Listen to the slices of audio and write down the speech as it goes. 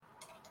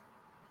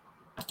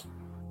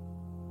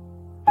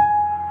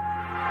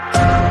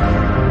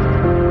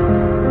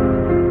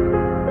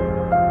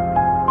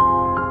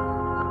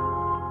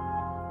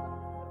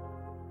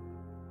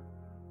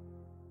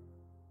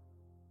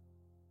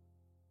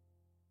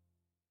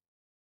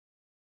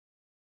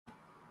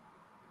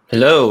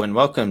Hello and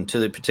welcome to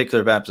the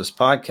Particular Baptist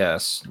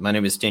Podcast. My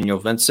name is Daniel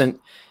Vincent,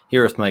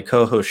 here with my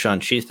co-host Sean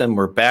Cheatham.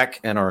 We're back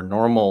at our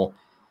normal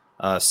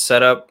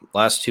setup.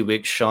 Last 2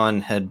 weeks, Sean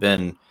had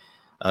been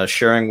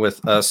sharing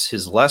with us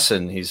his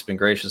lesson. He's been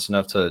gracious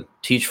enough to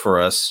teach for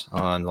us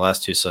on the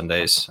last 2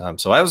 Sundays.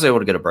 So I was able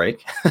to get a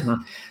break.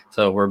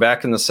 So we're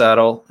back in the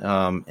saddle.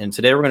 And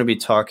today we're going to be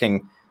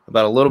talking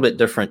about a little bit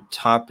different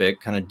topic,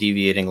 kind of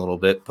deviating a little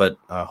bit, but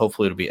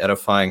hopefully it'll be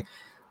edifying.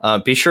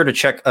 Be sure to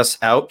check us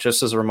out.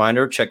 Just as a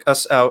reminder, check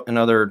us out and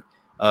other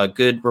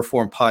good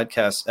Reformed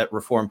podcasts at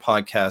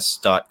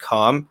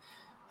reformpodcasts.com.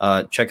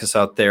 Check us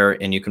out there,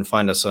 and you can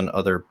find us on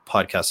other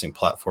podcasting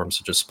platforms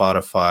such as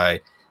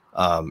Spotify,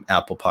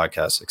 Apple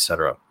Podcasts,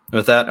 etc.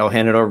 With that, I'll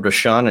hand it over to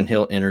Sean, and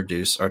he'll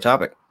introduce our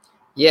topic.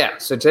 Yeah,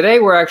 so today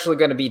we're actually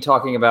going to be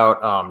talking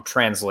about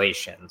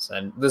translations,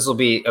 and this will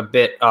be a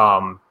bit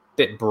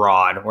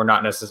broad. We're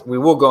not necessarily, we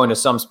will go into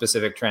some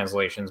specific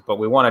translations, but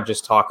we want to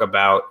just talk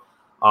about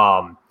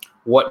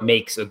what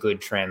makes a good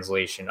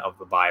translation of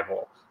the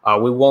Bible.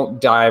 We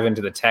won't dive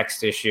into the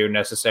text issue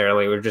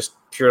necessarily. We're just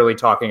purely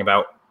talking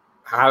about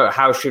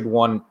how should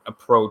one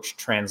approach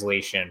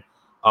translation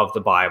of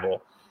the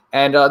Bible.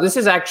 And this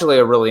is actually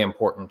a really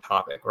important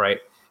topic, right?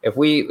 If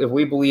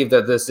we believe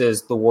that this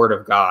is the Word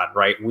of God,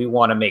 right, we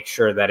want to make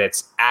sure that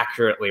it's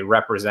accurately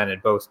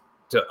represented both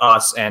to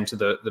us and to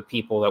the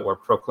people that we're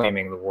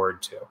proclaiming the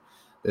Word to.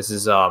 This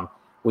is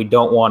we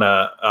don't want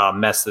to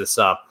mess this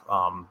up.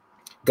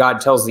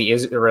 God tells the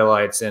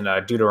Israelites in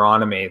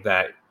Deuteronomy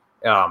that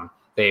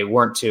they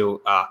weren't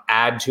to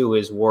add to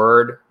his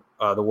word,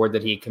 the word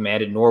that he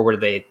commanded, nor were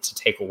they to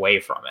take away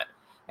from it.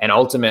 And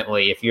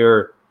ultimately, if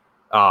you're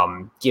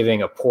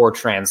giving a poor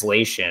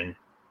translation,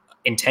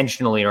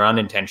 intentionally or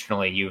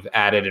unintentionally, you've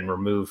added and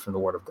removed from the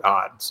word of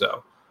God.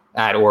 So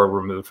add or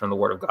removed from the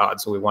word of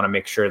God. So we want to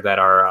make sure that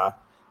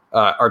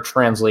our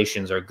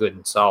translations are good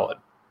and solid.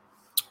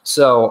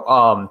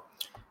 So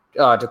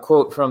to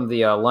quote from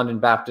the London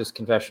Baptist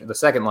Confession, the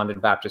Second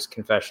London Baptist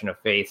Confession of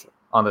Faith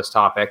on this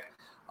topic,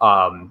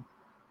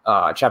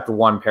 chapter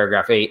 1,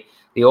 paragraph 8,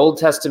 the Old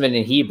Testament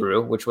in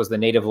Hebrew, which was the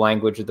native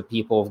language of the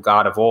people of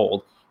God of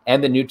old,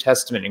 and the New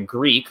Testament in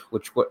Greek,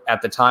 which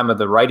at the time of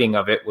the writing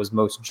of it was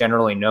most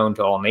generally known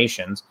to all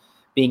nations,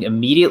 being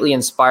immediately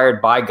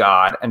inspired by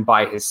God and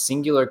by his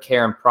singular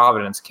care and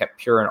providence kept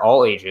pure in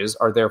all ages,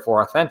 are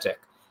therefore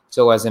authentic.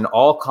 So as in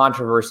all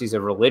controversies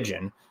of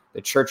religion, the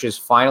church is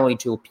finally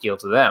to appeal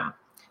to them.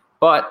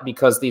 But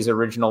because these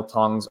original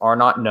tongues are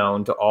not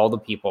known to all the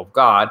people of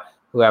God,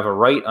 who have a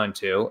right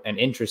unto and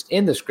interest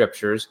in the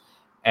scriptures,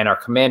 and are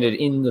commanded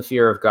in the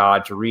fear of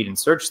God to read and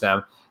search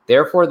them,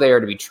 therefore they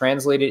are to be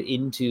translated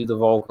into the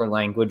vulgar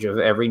language of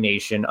every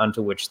nation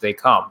unto which they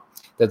come,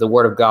 that the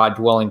word of God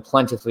dwelling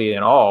plentifully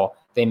in all,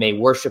 they may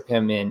worship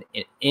him in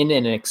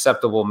an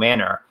acceptable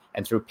manner,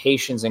 and through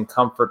patience and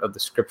comfort of the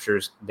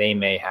scriptures they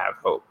may have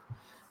hope.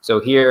 So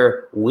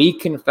here we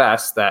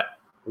confess that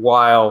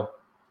while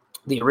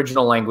the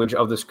original language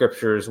of the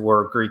scriptures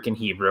were Greek and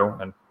Hebrew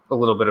and a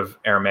little bit of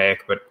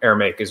Aramaic, but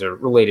Aramaic is a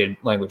related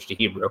language to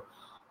Hebrew.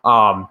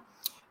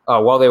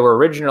 While they were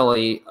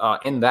originally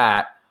in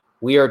that,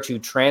 we are to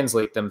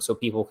translate them so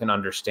people can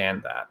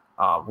understand that.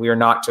 We are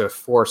not to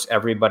force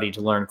everybody to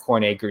learn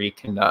Koine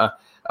Greek and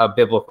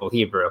biblical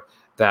Hebrew,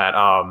 that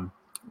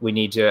we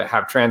need to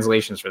have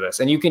translations for this.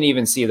 And you can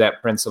even see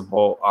that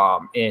principle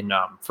in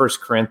 1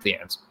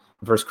 Corinthians.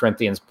 1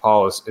 Corinthians,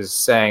 Paul is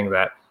saying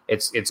that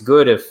it's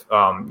good if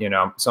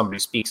somebody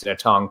speaks in a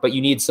tongue, but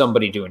you need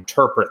somebody to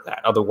interpret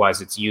that.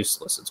 Otherwise, it's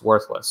useless. It's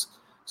worthless.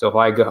 So if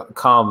I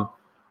come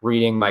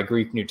reading my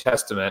Greek New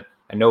Testament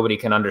and nobody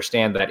can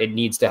understand that, it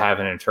needs to have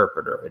an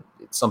interpreter.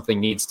 Something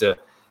needs to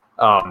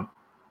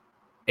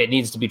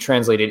be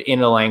translated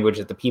in a language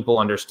that the people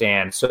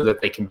understand so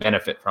that they can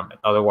benefit from it.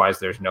 Otherwise,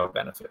 there's no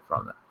benefit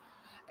from it.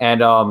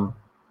 And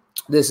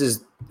this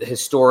is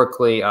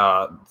historically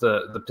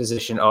the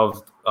position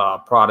of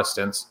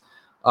Protestants.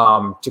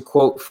 To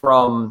quote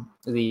from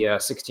the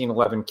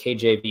 1611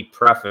 KJV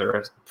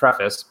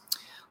preface,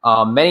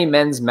 many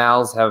men's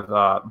mouths have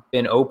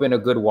been open a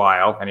good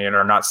while, and yet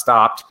are not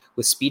stopped,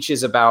 with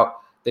speeches about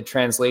the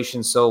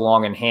translation so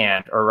long in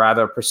hand, or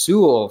rather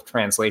pursual of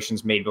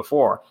translations made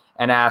before,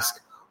 and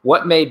ask,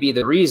 what may be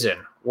the reason,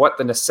 what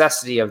the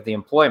necessity of the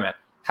employment?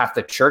 Hath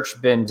the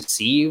church been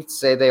deceived,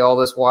 say they all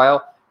this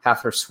while?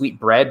 Hath her sweet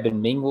bread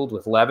been mingled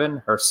with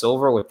leaven, her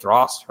silver with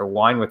dross, her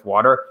wine with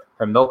water,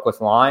 her milk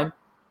with wine?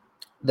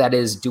 That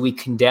is, do we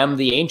condemn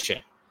the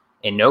ancient?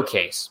 In no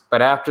case.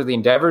 But after the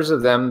endeavors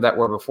of them that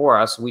were before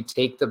us, we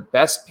take the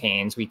best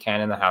pains we can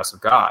in the house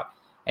of God.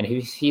 And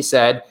he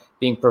said,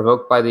 being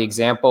provoked by the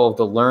example of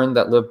the learned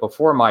that lived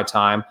before my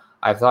time,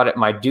 I thought it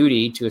my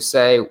duty to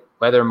say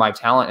whether my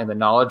talent in the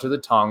knowledge of the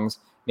tongues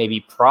may be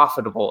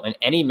profitable in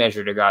any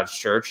measure to God's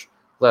church,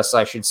 lest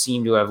I should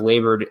seem to have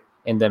labored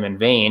in them in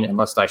vain, and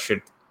lest I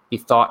should be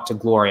thought to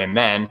glory in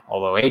men,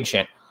 although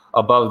ancient,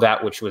 above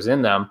that which was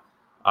in them.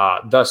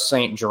 Thus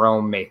St.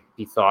 Jerome may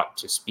be thought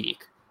to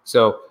speak.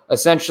 So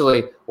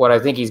essentially what I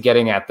think he's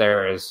getting at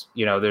there is,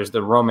 there's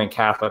the Roman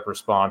Catholic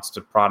response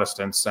to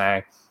Protestants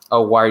saying,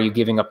 oh, why are you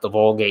giving up the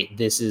Vulgate?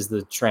 This is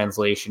the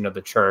translation of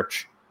the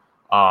church.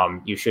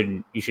 You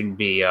shouldn't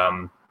be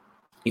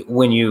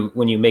when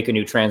you make a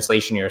new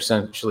translation, you're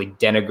essentially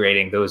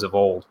denigrating those of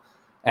old.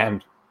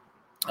 And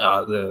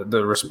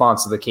the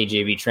response of the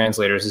KJV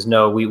translators is,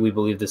 no, we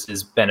believe this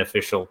is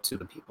beneficial to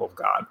the people of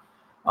God.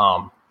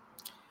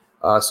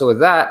 So with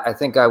that, I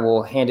think I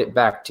will hand it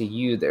back to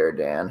you there,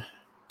 Dan.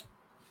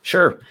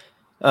 Sure.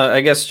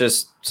 I guess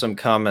just some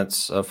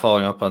comments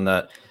following up on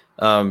that.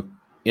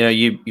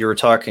 You were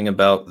talking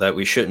about that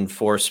we shouldn't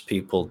force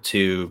people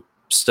to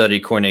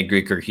study Koine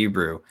Greek or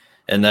Hebrew,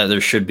 and that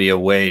there should be a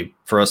way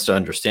for us to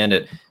understand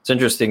it. It's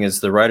interesting is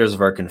the writers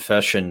of our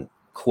confession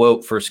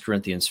quote 1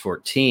 Corinthians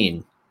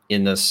 14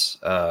 in this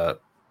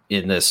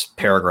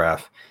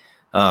paragraph,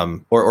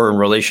 or in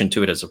relation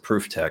to it as a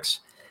proof text,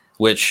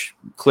 which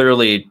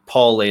clearly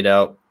Paul laid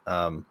out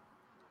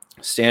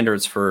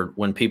standards for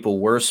when people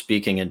were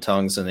speaking in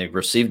tongues and they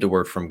received a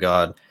word from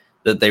God,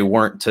 that they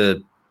weren't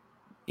to,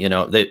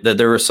 that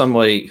there was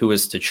somebody who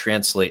was to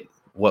translate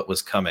what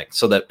was coming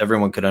so that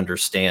everyone could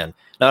understand,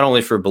 not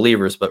only for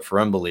believers, but for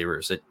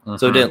unbelievers.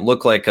 So it didn't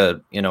look like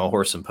a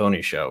horse and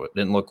pony show. It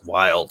didn't look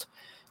wild.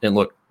 It didn't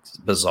look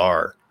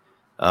bizarre.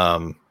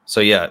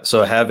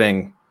 So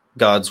having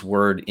God's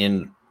word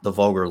in the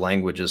vulgar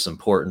language is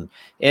important.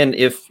 And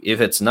if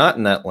it's not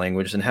in that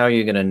language, then how are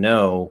you going to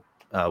know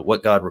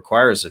what God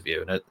requires of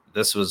you? And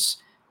this was,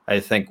 I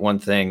think, one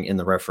thing in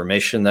the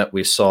Reformation that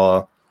we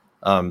saw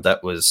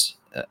that was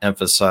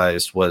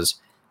emphasized was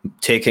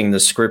taking the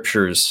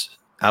scriptures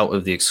out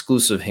of the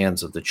exclusive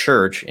hands of the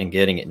church and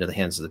getting it into the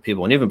hands of the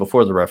people. And even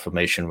before the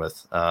Reformation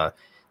with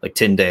like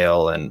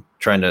Tyndale and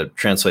trying to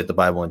translate the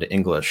Bible into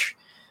English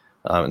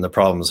and the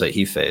problems that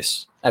he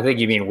faced. I think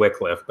you mean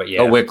Wycliffe, but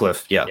yeah. Oh,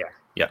 Wycliffe. Yeah.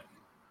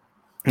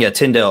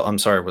 Tyndale. I'm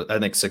sorry. I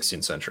think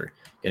 16th century,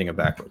 getting it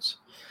backwards.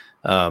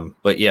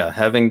 But yeah,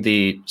 having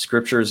the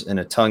scriptures in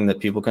a tongue that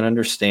people can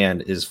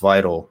understand is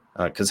vital,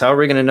 because how are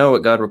we going to know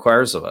what God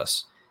requires of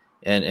us?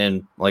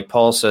 And like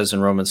Paul says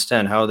in Romans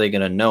 10, how are they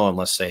going to know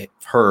unless they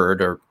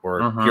heard or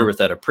hear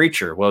without a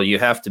preacher? Well, you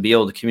have to be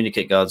able to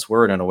communicate God's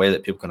word in a way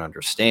that people can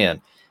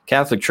understand.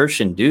 Catholic Church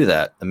didn't do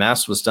that. The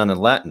Mass was done in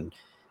Latin.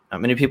 Not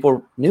many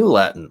people knew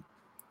Latin.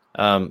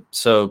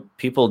 So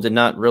people did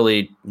not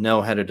really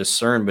know how to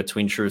discern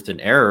between truth and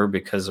error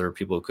because there were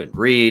people who couldn't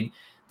read.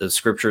 The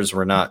scriptures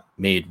were not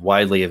made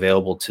widely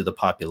available to the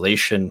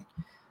population.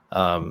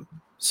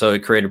 So it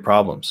created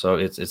problems. So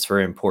it's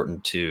very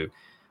important to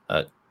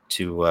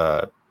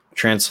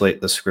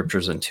translate the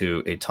scriptures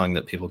into a tongue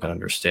that people can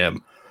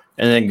understand.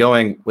 And then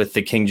going with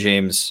the King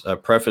James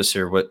preface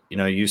here, what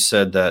you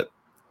said that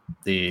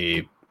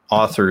the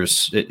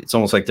authors, it's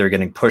almost like they're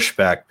getting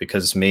pushback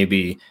because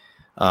maybe,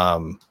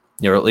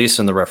 at least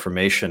in the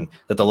Reformation,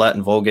 that the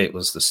Latin Vulgate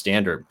was the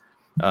standard.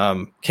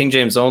 King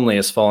James only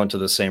has fallen to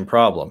the same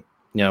problem.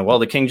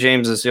 The King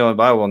James is the only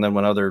Bible, and then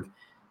when other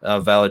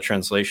valid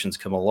translations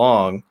come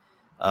along,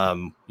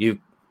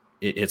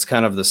 it's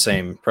kind of the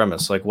same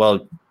premise. Like,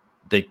 well,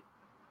 the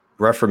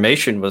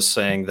Reformation was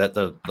saying that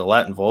the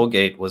Latin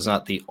Vulgate was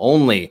not the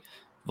only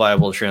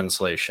viable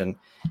translation,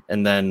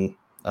 and then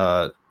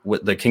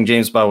with the King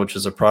James Bible, which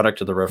is a product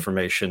of the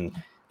Reformation,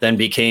 then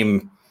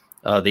became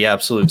the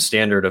absolute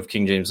standard of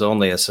King James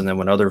onlyists. And then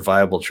when other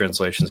viable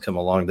translations come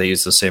along, they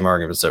use the same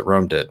arguments that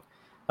Rome did.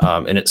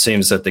 And it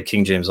seems that the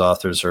King James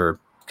authors are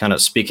kind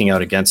of speaking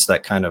out against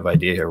that kind of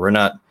idea here. We're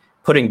not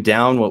putting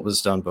down what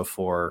was done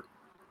before,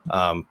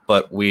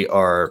 but we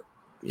are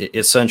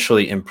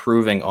essentially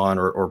improving on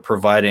or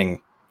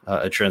providing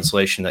a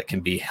translation that can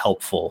be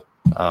helpful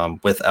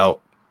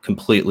without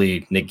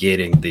completely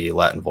negating the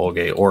Latin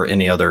Vulgate or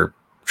any other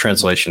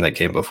translation that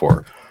came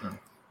before.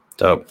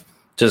 So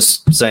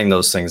just saying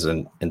those things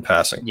in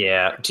passing.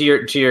 Yeah, to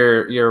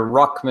your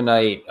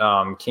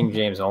Ruckmanite King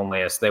James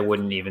onlyists, they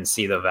wouldn't even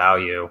see the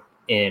value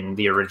in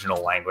the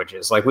original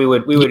languages. Like we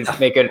would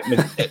make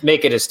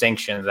a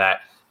distinction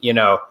that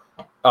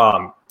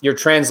your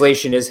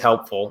translation is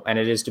helpful and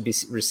it is to be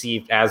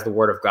received as the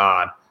word of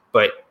God,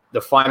 but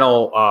the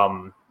final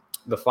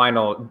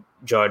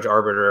judge,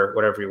 arbiter,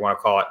 whatever you want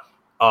to call it,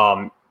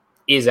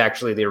 is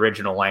actually the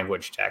original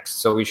language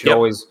text. So we should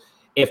always,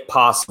 if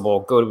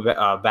possible,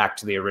 go back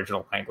to the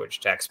original language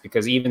text,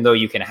 because even though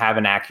you can have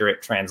an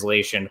accurate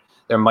translation,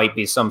 there might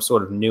be some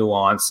sort of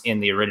nuance in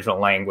the original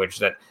language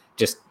that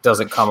just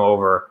doesn't come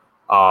over.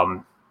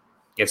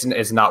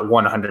 It's not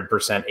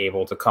 100%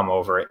 able to come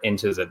over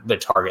into the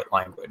target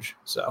language.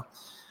 So,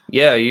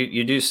 yeah,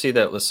 you do see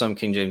that with some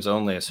King James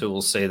onlyists who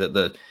will say that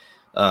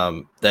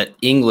that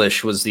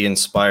English was the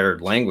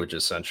inspired language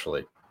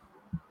essentially,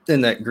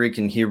 and that Greek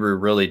and Hebrew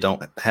really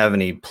don't have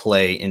any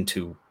play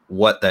into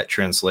what that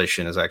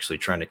translation is actually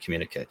trying to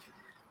communicate.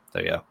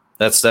 So yeah,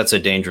 that's a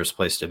dangerous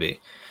place to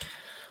be.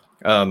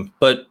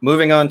 But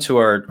moving on to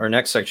our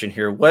next section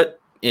here,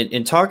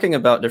 in talking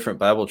about different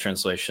Bible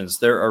translations,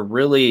 there are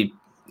really,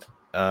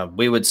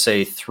 we would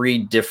say, 3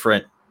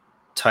 different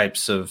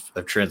types of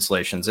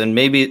translations, and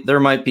maybe there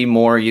might be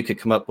more you could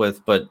come up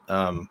with, but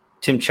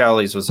Tim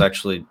Challies was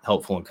actually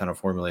helpful in kind of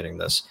formulating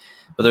this.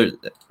 But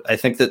I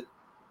think that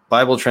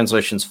Bible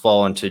translations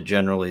fall into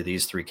generally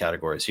these three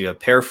categories. You have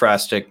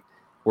paraphrastic,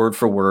 word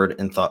for word,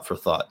 and thought for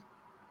thought.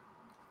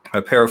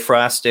 A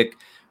paraphrastic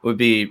would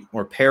be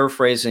more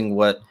paraphrasing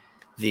what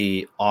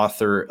the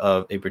author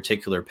of a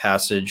particular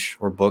passage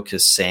or book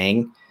is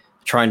saying,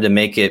 trying to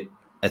make it,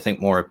 I think,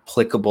 more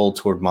applicable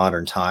toward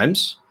modern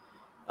times,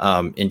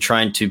 in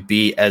trying to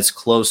be as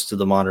close to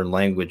the modern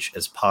language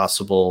as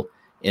possible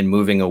in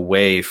moving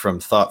away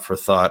from thought for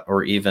thought,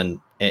 or even,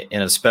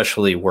 and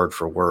especially word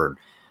for word.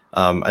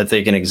 I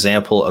think an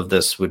example of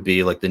this would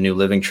be like the New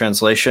Living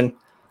Translation.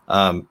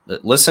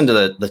 Listen to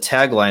the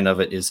tagline of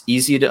it is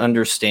easy to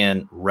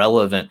understand,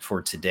 relevant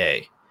for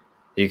today.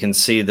 You can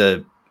see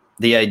the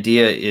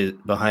idea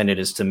behind it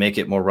is to make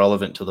it more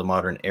relevant to the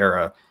modern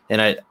era.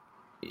 And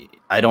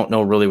I don't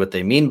know really what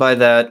they mean by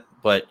that,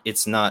 but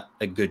it's not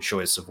a good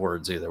choice of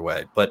words either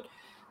way. But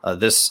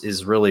this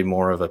is really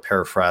more of a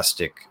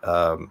paraphrastic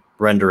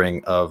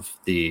rendering of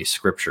the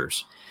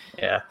scriptures.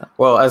 Yeah.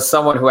 Well, as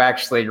someone who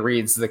actually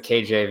reads the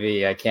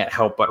KJV, I can't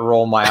help but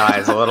roll my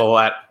eyes a little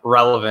at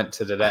relevant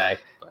to today.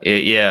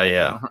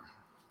 Yeah.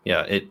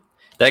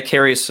 That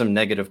carries some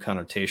negative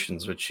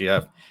connotations, which you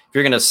have. If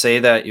you're going to say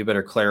that, you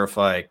better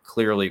clarify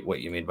clearly what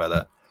you mean by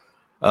that.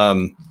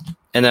 And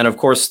then, of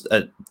course,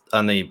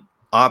 on the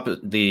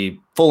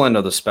full end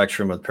of the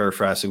spectrum of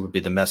paraphrasing would be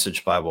the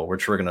Message Bible,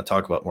 which we're going to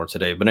talk about more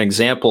today. But an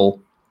example,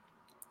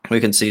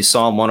 we can see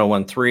Psalm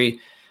 101:3.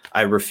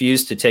 I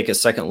refuse to take a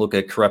second look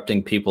at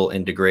corrupting people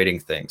and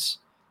degrading things.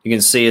 You can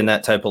see in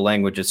that type of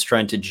language, it's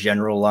trying to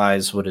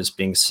generalize what is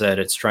being said.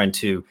 It's trying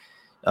to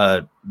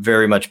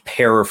very much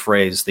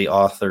paraphrase the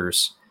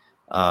author's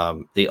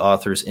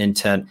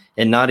intent,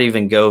 and not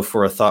even go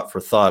for a thought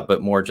for thought,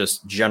 but more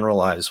just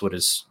generalize what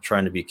is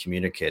trying to be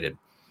communicated.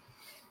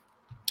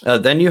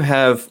 Then you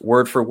have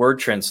word for word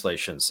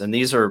translations, and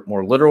these are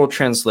more literal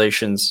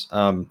translations.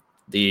 At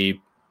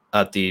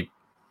the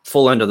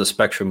full end of the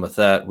spectrum with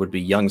that would be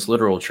Young's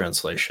literal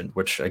translation,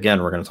 which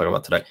again, we're going to talk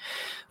about today.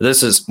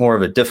 This is more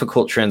of a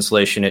difficult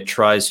translation. It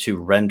tries to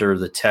render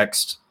the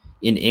text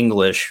in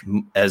English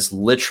as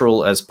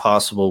literal as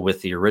possible with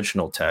the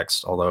original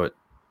text, although it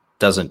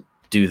doesn't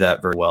do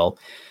that very well.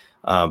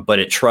 But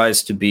it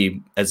tries to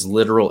be as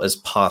literal as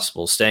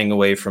possible, staying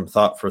away from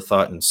thought for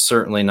thought, and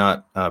certainly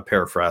not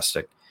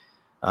paraphrastic.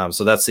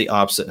 So that's the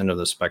opposite end of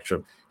the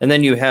spectrum. And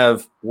then you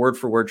have word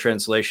for word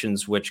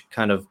translations, which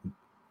kind of,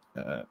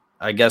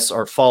 I guess,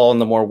 fall on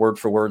the more word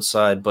for word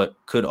side, but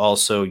could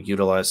also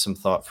utilize some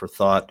thought for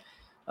thought.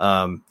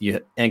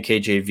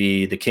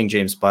 NKJV, the King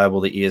James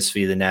Bible, the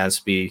ESV, the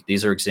NASB,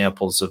 these are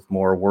examples of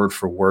more word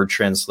for word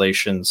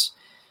translations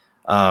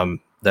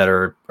that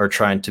are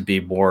trying to be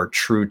more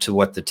true to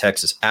what the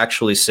text is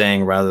actually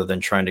saying, rather than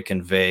trying to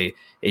convey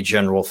a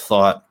general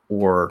thought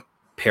or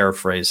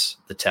paraphrase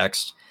the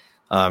text.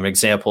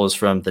 Example is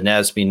from the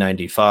NASB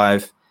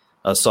 95,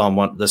 Psalm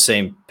 1, the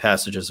same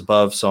passage as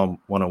above, Psalm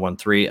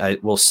 101:3. I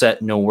will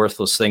set no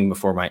worthless thing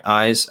before my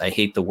eyes. I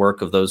hate the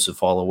work of those who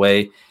fall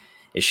away.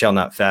 It shall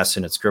not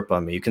fasten its grip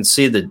on me. You can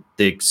see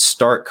the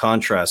stark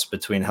contrast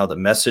between how the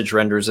Message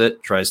renders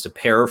it, tries to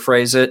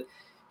paraphrase it,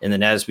 and the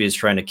NASB is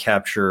trying to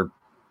capture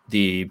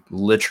the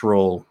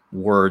literal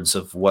words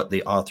of what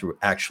the author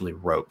actually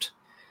wrote,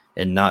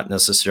 and not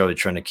necessarily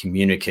trying to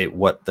communicate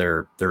what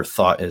their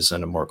thought is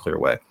in a more clear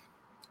way.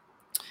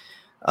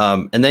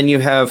 And then you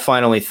have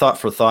finally thought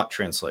for thought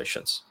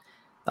translations.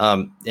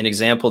 An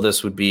example of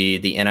this would be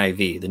the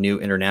NIV, the New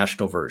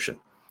International Version.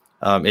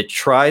 It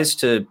tries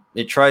to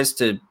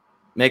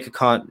make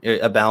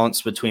a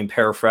balance between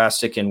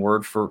paraphrastic and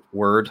word for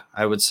word,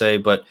 I would say,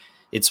 but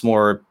it's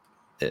more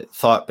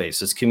thought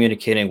based. It's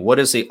communicating what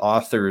is the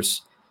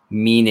author's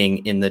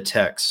meaning in the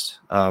text,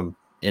 and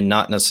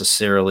not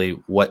necessarily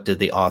what did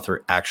the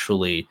author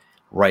actually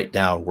write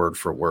down word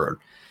for word.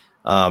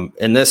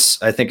 And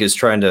this, I think, is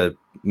trying to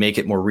make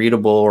it more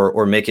readable,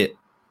 or make it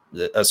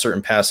a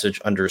certain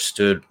passage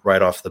understood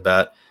right off the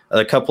bat.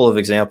 A couple of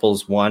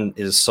examples. One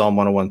is Psalm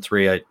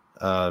 101:3.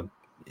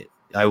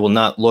 I will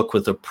not look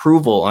with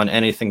approval on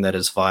anything that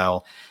is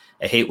vile.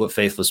 I hate what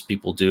faithless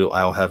people do.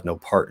 I'll have no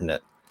part in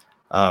it.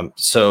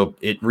 So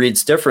it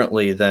reads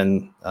differently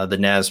than the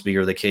NASB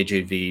or the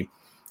KJV,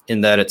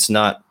 in that it's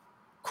not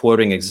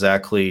quoting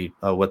exactly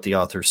what the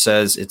author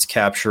says. It's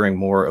capturing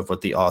more of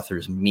what the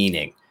author's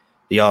meaning.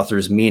 The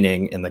author's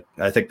meaning, and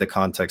I think the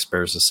context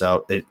bears this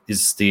out,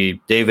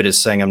 David is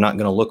saying, I'm not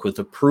going to look with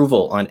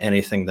approval on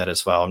anything that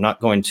is vile. I'm not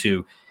going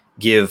to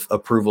give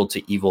approval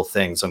to evil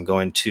things. I'm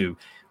going to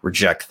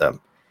reject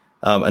them.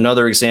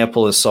 Another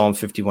example is Psalm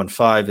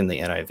 51:5 in the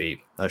NIV.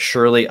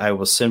 Surely I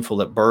was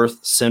sinful at birth,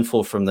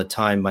 sinful from the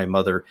time my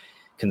mother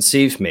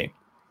conceived me.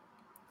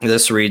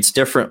 This reads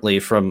differently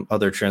from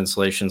other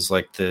translations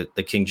like the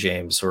King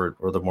James or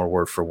the more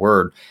word for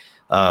word.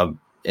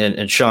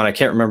 And Sean, I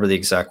can't remember the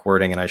exact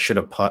wording, and I should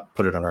have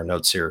put it on our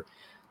notes here.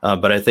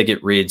 But I think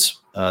it reads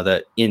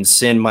that in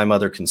sin my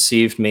mother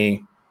conceived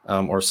me,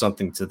 or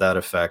something to that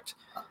effect.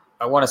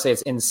 I want to say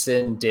it's in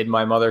sin did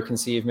my mother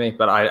conceive me,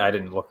 but I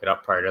didn't look it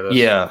up prior to this.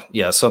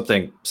 Yeah,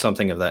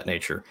 something of that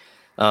nature.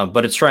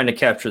 But it's trying to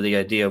capture the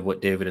idea of what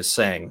David is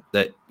saying,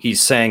 that he's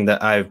saying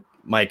that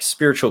my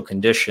spiritual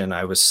condition,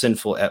 I was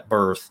sinful at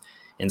birth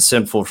and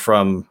sinful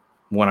from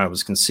when I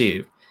was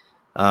conceived,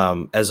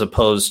 as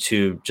opposed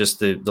to just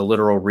the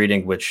literal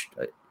reading, which,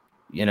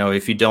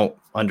 if you don't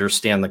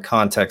understand the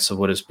context of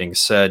what is being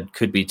said,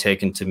 could be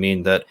taken to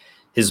mean that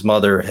his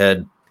mother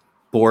had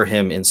bore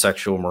him in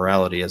sexual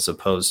morality, as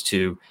opposed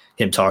to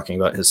him talking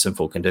about his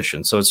sinful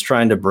condition. So it's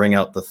trying to bring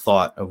out the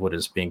thought of what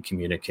is being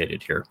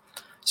communicated here.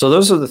 So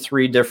those are the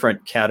three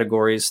different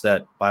categories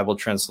that Bible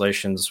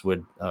translations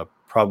would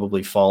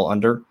probably fall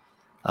under.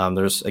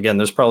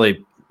 There's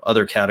probably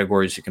other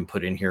categories you can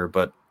put in here,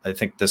 but I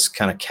think this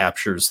kind of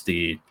captures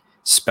the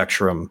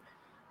spectrum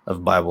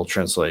of Bible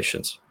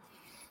translations.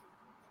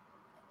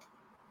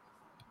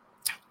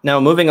 Now,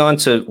 moving on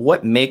to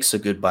what makes a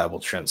good Bible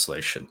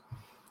translation.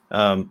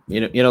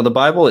 The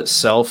Bible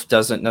itself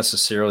doesn't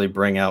necessarily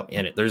bring out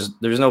in it. There's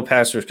no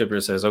passage of scripture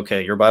that says,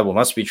 okay, your Bible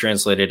must be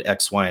translated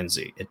X, Y, and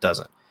Z. It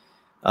doesn't.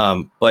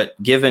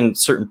 But given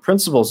certain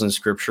principles in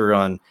scripture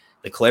on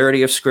the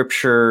clarity of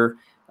scripture,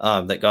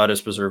 that God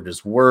has preserved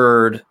his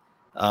word,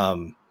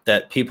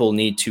 that people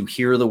need to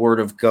hear the word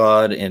of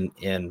God.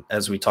 And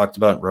as we talked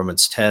about in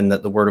Romans 10,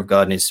 that the word of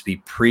God needs to be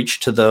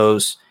preached to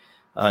those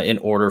in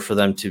order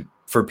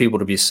for people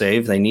to be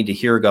saved. They need to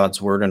hear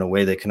God's word in a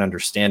way they can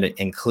understand it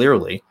and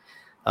clearly.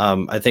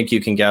 I think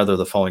you can gather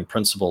the following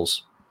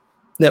principles.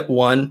 That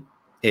one,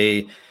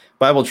 a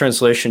Bible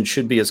translation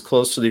should be as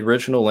close to the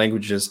original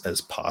languages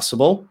as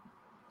possible.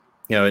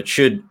 It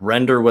should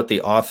render what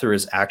the author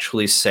is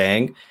actually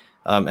saying.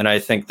 And I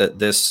think that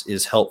this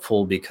is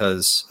helpful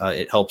because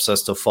it helps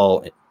us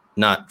to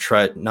not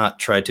try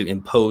to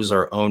impose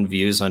our own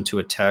views onto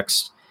a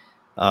text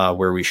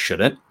where we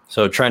shouldn't.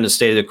 So trying to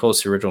stay as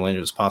close to the original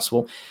language as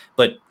possible.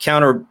 But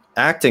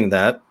counteracting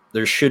that,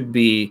 there should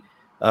be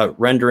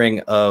rendering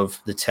of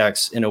the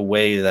text in a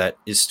way that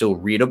is still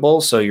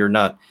readable. So you're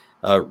not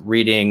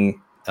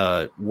reading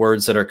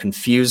words that are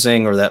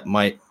confusing, or that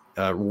might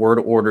word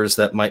orders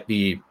that might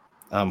be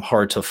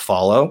hard to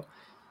follow.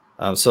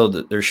 So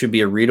that there should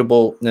be a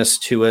readableness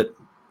to it,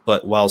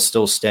 but while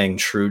still staying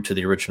true to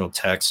the original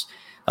text.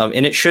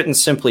 And it shouldn't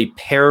simply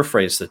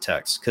paraphrase the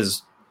text,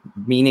 because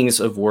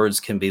meanings of words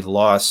can be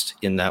lost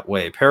in that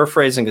way.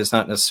 Paraphrasing is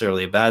not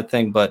necessarily a bad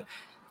thing, but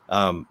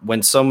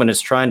when someone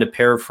is trying to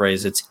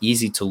paraphrase, it's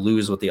easy to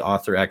lose what the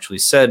author actually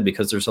said,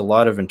 because there's a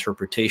lot of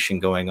interpretation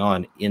going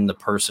on in the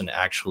person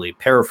actually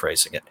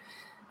paraphrasing it.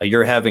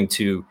 You're having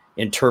to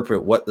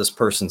interpret what this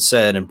person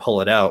said and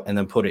pull it out and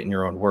then put it in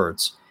your own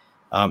words,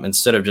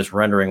 instead of just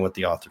rendering what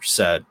the author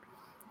said,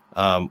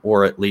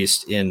 or at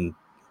least in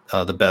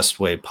the best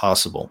way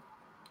possible.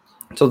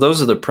 So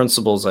those are the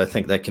principles I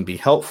think that can be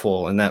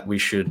helpful and that we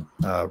should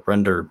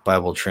render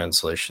Bible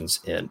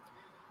translations in.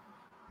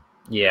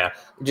 Yeah,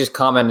 just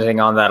commenting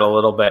on that a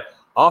little bit.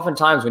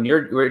 Oftentimes when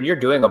you're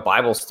doing a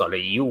Bible study,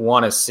 you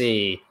want to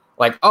see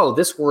like, oh,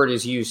 this word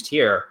is used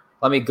here.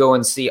 Let me go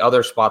and see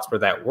other spots where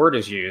that word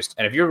is used.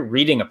 And if you're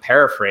reading a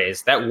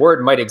paraphrase, that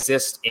word might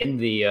exist in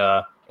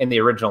the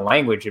original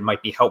language. It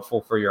might be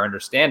helpful for your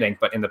understanding,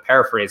 but in the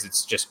paraphrase,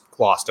 it's just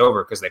glossed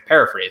over because they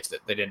paraphrased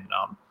it. They didn't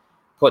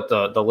put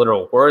the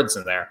literal words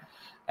in there.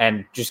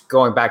 And just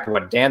going back to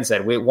what Dan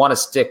said, we want to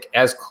stick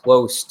as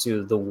close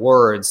to the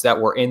words that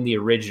were in the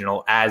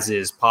original as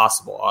is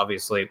possible.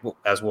 Obviously,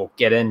 as we'll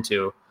get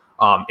into,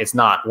 it's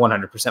not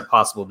 100%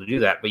 possible to do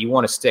that, but you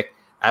want to stick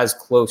as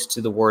close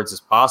to the words as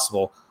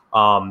possible.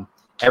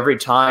 Every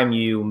time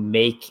you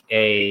make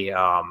a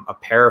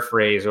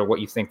paraphrase or what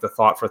you think the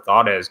thought for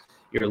thought is,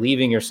 you're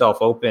leaving yourself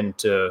open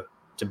to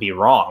be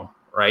wrong,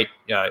 right?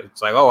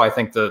 It's like, oh, I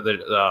think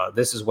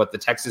this is what the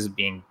text is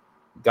being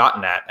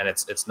gotten at, and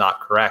it's not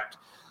correct.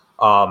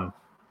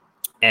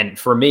 And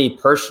for me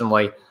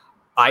personally,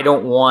 I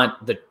don't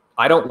want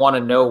to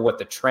know what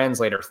the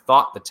translator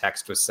thought the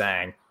text was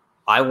saying.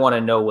 I want to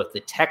know what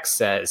the text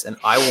says, and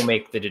I will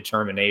make the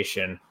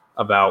determination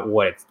about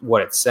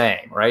what it's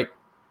saying, right?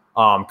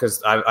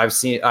 Because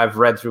I've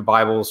read through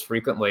Bibles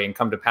frequently and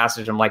come to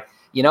passage. I'm like,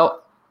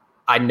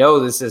 I know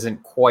this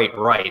isn't quite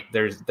right.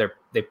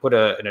 They put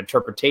an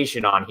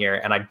interpretation on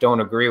here, and I don't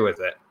agree with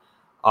it.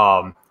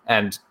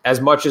 And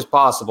as much as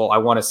possible, I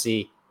want to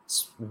see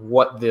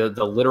what the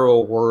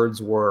literal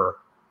words were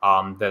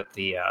that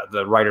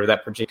the writer of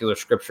that particular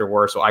scripture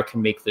were, so I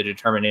can make the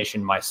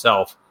determination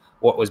myself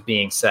what was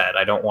being said.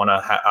 I don't want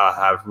to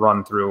have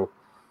run through.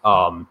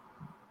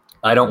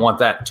 I don't want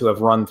that to have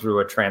run through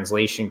a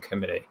translation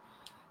committee.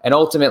 And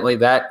ultimately,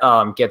 that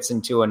gets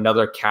into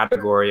another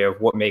category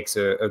of what makes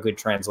a good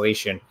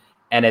translation,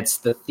 and it's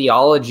the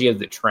theology of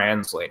the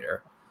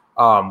translator.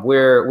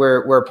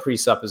 We're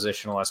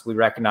presuppositionalists. We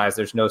recognize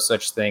there's no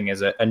such thing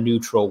as a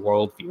neutral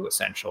worldview,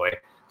 essentially.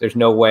 There's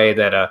no way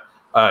that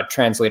a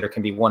translator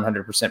can be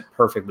 100%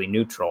 perfectly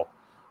neutral.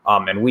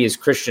 And we as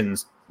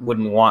Christians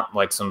wouldn't want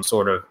like some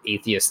sort of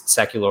atheist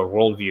secular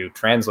worldview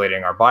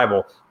translating our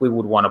Bible. We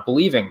would want a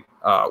believing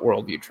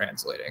worldview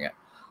translating it.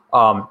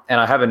 And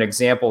I have an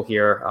example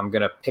here. I'm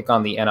going to pick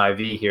on the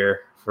NIV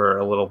here for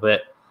a little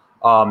bit.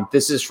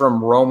 This is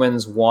from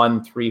Romans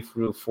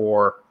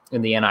 1:3-4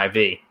 in the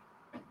NIV.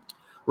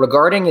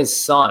 Regarding his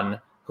son,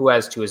 who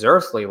as to his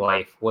earthly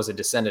life was a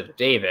descendant of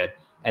David,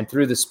 and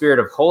through the Spirit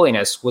of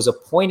holiness was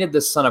appointed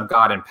the Son of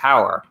God in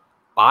power,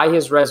 by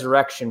his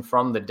resurrection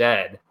from the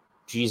dead,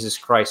 Jesus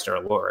Christ our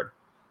Lord.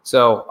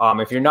 So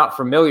if you're not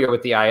familiar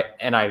with the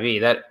NIV,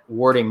 that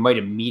wording might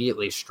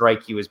immediately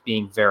strike you as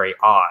being very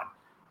odd.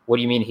 What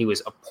do you mean he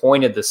was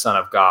appointed the Son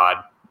of God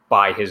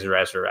by his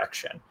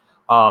resurrection?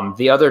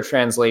 The other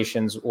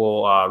translations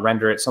will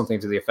render it something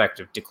to the effect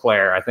of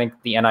declare. I think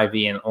the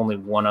NIV and only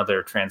one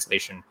other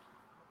translation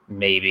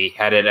maybe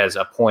had it as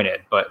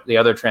appointed, but the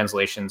other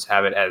translations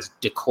have it as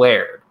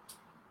declared,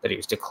 that he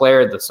was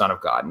declared the Son of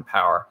God in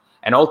power.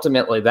 And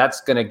ultimately, that's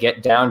going to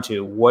get down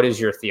to, what is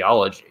your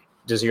theology?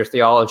 Does your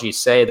theology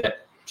say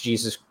that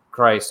Jesus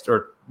Christ,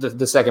 or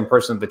the second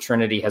person of the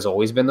Trinity, has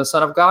always been the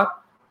Son of God?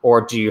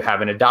 Or do you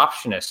have an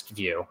adoptionist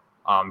view?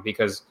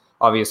 Because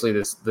obviously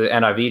the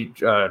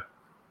NIV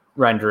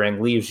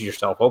rendering leaves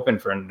yourself open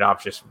for an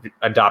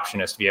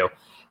adoptionist view.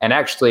 And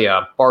actually,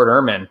 Bart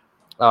Ehrman,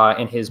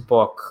 in his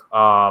book,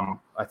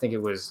 I think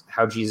it was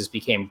How Jesus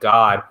Became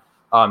God,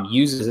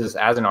 uses this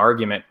as an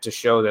argument to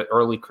show that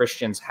early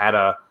Christians had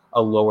a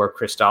lower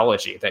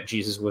Christology, that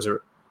Jesus was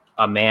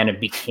a man and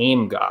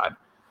became God.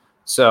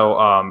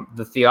 So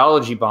the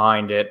theology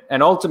behind it,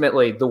 and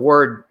ultimately the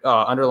word,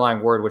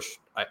 underlying word, which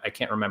I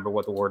can't remember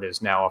what the word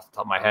is now off the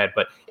top of my head,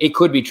 but it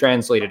could be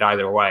translated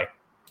either way.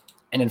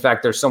 And in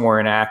fact, there's somewhere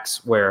in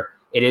Acts where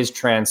it is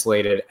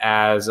translated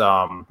as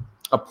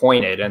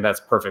appointed, and that's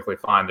perfectly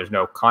fine. There's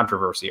no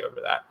controversy over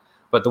that.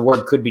 But the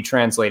word could be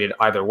translated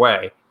either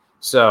way.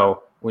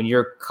 So when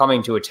you're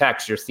coming to a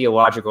text, your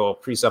theological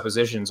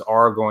presuppositions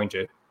are going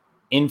to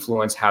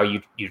influence how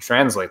you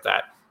translate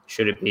that.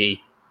 Should it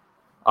be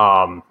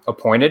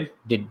appointed?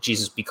 Did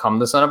Jesus become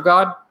the Son of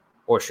God?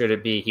 Or should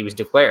it be he was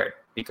declared?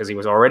 Because he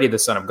was already the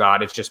Son of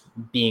God. It's just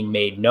being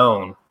made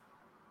known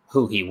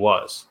who he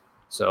was.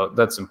 So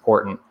that's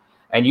important.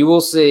 And you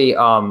will see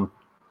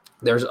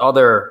there's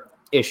other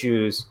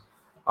issues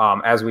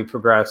as we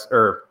progress,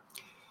 or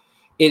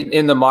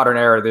in the modern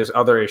era, there's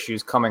other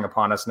issues coming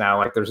upon us now.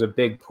 Like there's a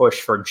big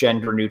push for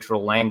gender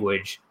neutral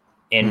language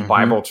in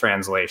Bible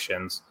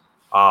translations.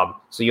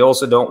 So you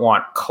also don't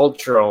want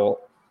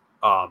cultural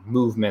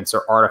movements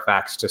or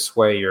artifacts to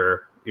sway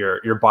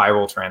your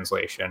Bible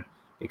translation,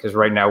 because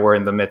right now we're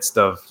in the midst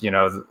of,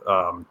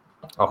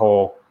 a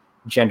whole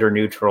gender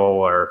neutral,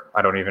 or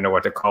I don't even know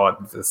what to call it,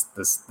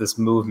 this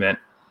movement,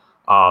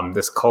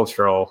 this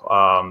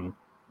cultural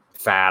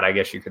fad, I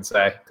guess you could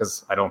say,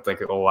 because I don't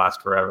think it will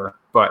last forever.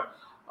 But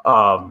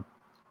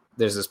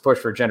there's this push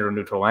for gender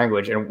neutral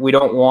language, and we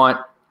don't want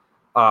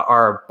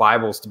our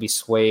Bibles to be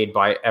swayed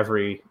by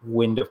every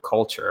wind of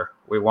culture.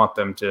 We want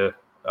them to,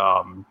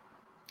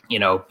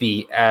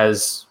 be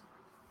as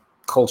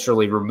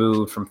culturally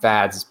removed from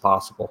fads as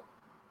possible.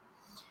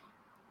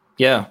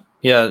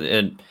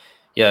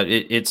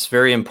 It's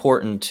very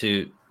important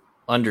to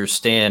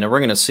understand, and we're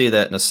going to see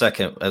that in a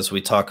second as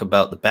we talk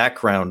about the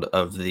background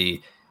of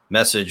the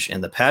Message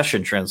and the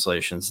Passion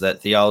translations,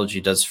 that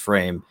theology does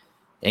frame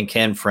and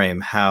can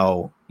frame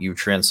how you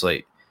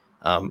translate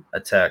a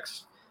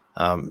text.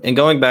 And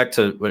going back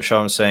to what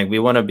Sean was saying, we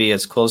want to be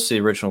as close to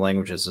the original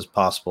languages as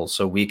possible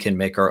so we can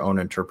make our own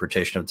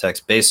interpretation of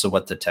text based on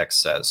what the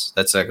text says.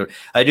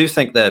 I do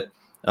think that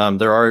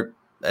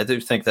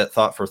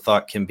thought for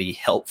thought can be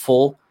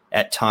helpful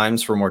at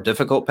times for more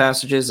difficult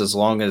passages, as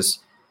long as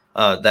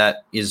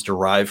that is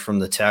derived from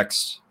the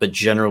text. But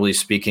generally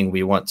speaking,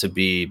 we want to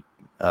be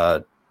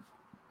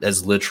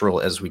as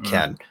literal as we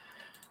can,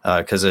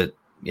 because we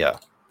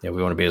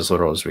want to be as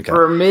literal as we can.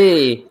 For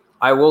me,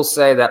 I will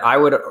say that I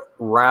would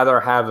rather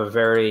have a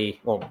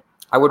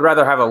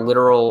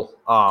literal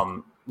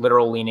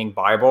leaning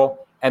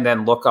Bible and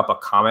then look up a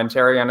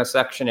commentary on a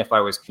section if I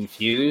was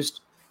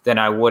confused, than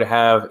I would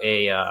have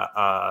a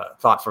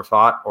thought for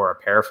thought or a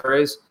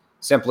paraphrase,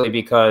 simply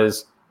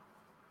because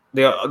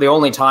the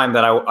only time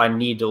that I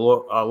need to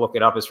look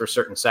it up is for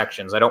certain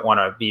sections. I don't want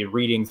to be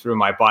reading through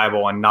my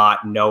Bible and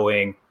not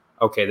knowing,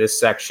 okay, this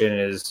section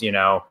is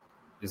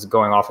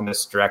going off in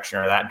this direction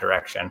or that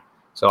direction.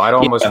 So I'd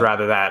almost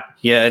rather that.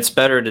 Yeah, it's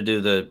better to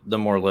do the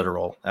more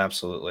literal.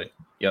 Absolutely.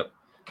 Yep.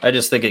 I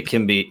just think it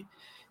can be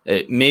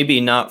maybe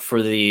not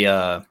for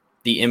the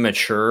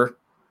immature,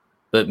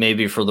 but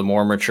maybe for the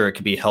more mature, it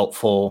could be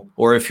helpful.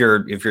 Or if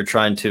you're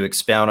trying to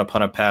expound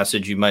upon a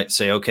passage, you might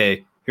say,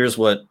 okay, here's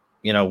what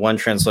one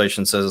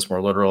translation says it's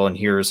more literal, and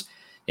here's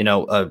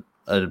a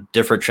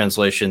different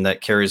translation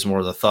that carries more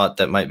of the thought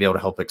that might be able to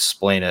help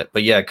explain it.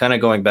 But yeah, kind of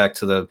going back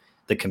to the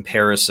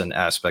comparison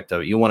aspect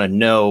of it, you want to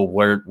know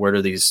where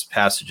do these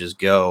passages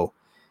go,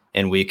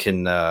 and we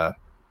can kind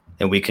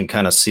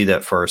of see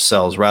that for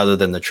ourselves rather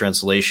than the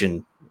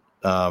translation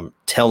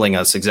telling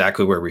us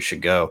exactly where we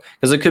should go,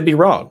 because it could be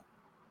wrong.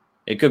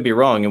 It could be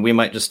wrong, and we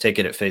might just take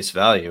it at face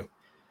value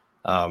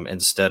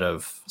instead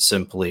of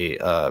simply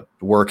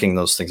working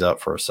those things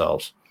out for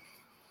ourselves.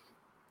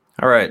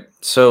 All right.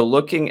 So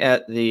looking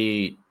at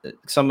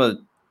some of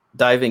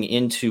diving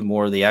into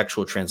more of the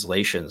actual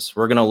translations,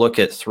 we're going to look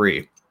at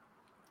three: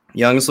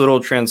 Young's Literal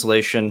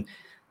Translation,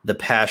 the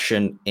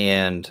Passion,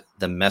 and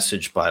the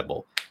Message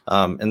Bible.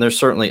 And there's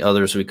certainly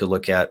others we could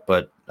look at,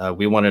 but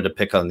we wanted to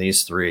pick on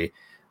these three.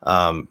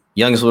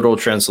 Young's Literal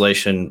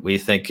Translation, we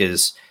think,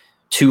 is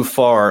too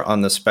far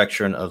on the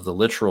spectrum of the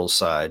literal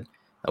side,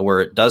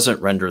 where it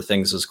doesn't render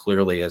things as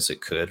clearly as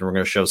it could. And we're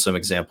going to show some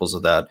examples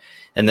of that.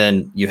 And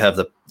then you have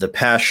the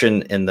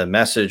Passion and the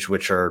Message,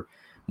 which are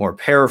more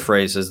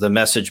paraphrases, the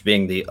Message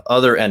being the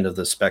other end of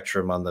the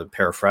spectrum on the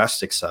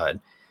paraphrastic side.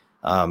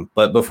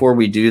 But before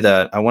we do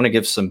that, I want to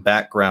give some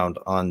background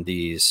on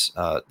these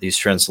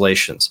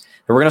translations.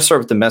 And we're going to start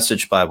with the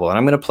Message Bible. And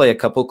I'm going to play a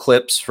couple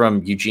clips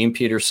from Eugene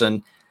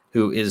Peterson,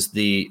 who is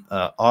the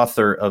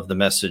author of the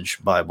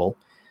Message Bible,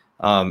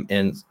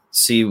 and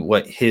see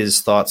what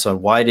his thoughts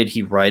on why did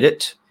he write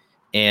it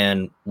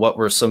and what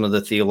were some of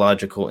the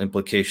theological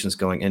implications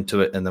going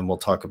into it. And then we'll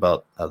talk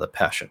about the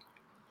Passion.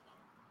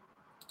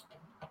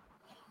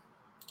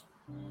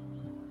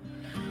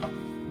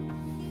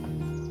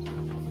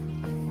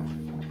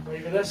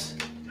 Ready for this?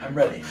 I'm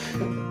ready.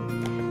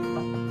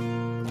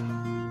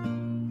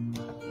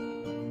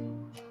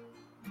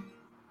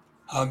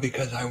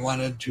 Because I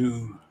wanted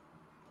to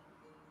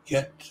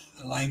get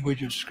the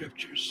language of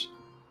scriptures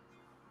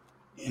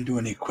into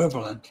an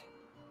equivalent.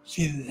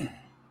 See,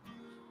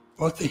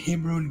 both the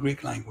Hebrew and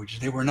Greek languages,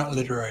 they were not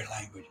literary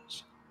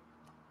languages.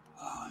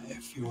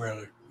 If you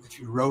were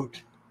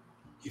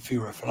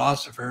a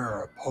philosopher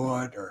or a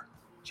poet or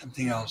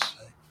something else,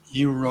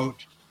 you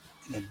wrote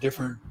in a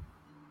different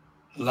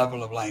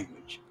level of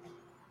language.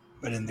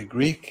 But in the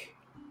Greek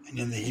and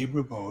in the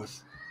Hebrew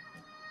both,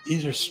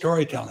 these are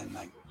storytelling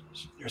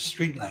languages. They're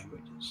street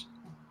languages.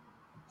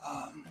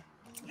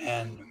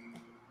 And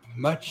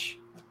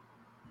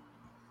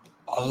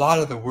a lot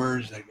of the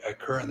words that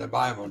occur in the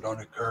Bible don't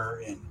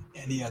occur in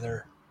any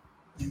other,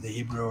 in the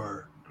Hebrew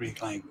or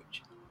Greek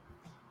language,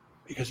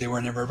 because they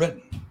were never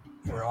written.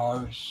 They were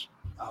always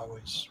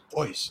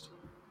voiced.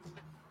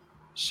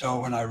 So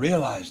when I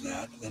realized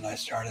that, then I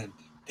started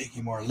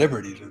taking more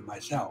liberties with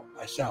myself,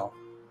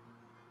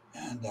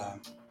 and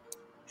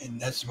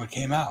that's what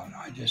came out.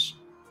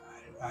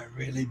 I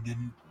really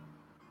didn't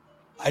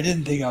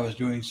think I was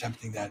doing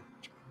something that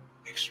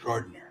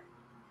extraordinary.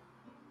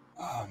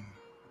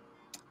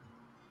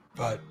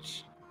 But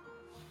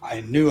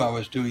I knew I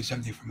was doing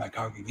something for my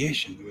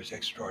congregation that was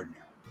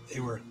extraordinary. They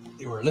were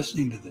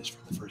listening to this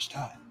for the first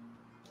time,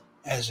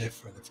 as if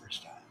for the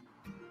first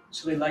time.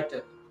 So they liked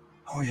it.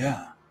 Oh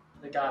yeah.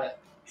 They got it.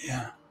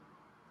 Yeah.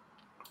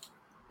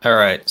 All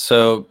right.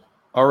 So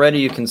already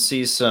you can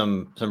see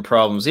some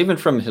problems, even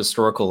from a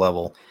historical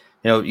level.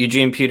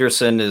 Eugene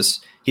Peterson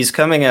he's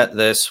coming at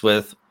this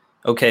with,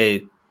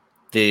 okay,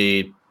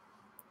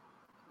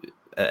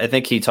 I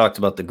think he talked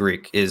about the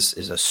Greek is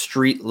a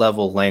street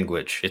level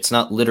language. It's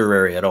not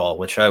literary at all,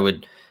 which I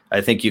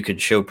think you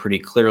could show pretty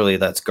clearly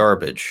that's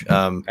garbage.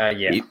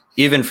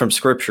 Even from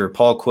scripture,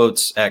 Paul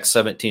quotes Acts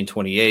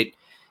 17:28,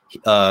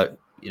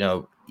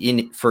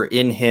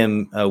 in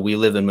him we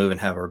live and move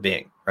and have our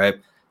being, right?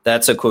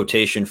 That's a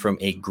quotation from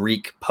a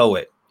Greek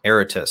poet,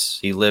 Aratus.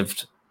 He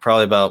lived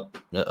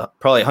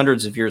probably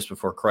hundreds of years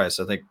before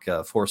Christ, I think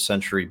 4th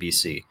century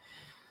BC.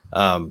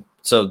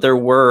 So there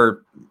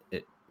were,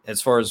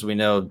 as far as we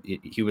know,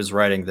 he was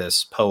writing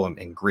this poem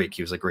in Greek.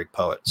 He was a Greek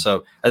poet.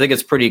 So I think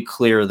it's pretty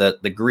clear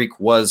that the Greek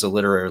was a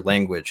literary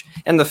language.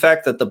 And the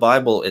fact that the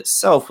Bible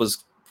itself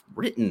was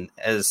written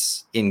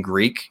as in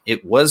Greek,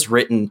 it was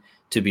written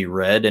to be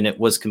read, and it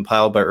was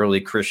compiled by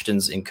early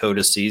Christians in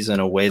codices in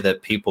a way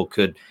that people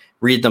could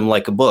read them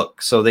like a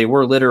book. So they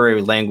were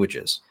literary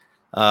languages.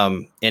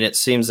 And it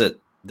seems that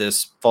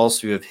this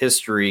false view of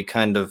history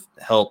kind of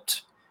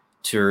helped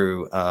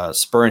to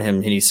spurn him.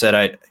 And he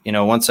said,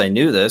 once I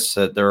knew this,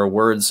 that there are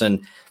words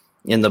in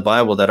the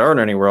Bible that aren't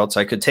anywhere else,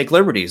 I could take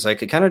liberties. I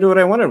could kind of do what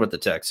I wanted with the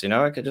text.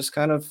 I could just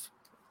kind of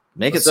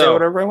make it say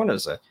whatever I wanted to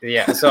say.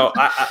 Yeah. So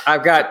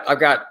I've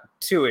got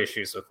two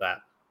issues with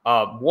that.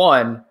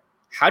 One,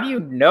 how do you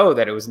know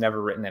that it was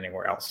never written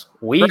anywhere else?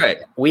 We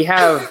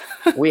have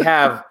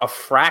a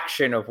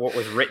fraction of what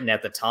was written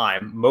at the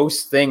time.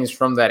 Most things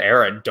from that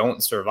era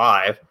don't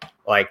survive.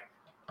 Like,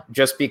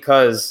 just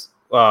because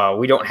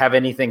we don't have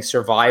anything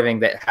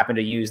surviving that happened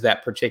to use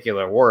that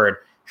particular word,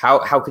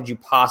 how could you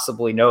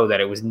possibly know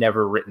that it was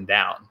never written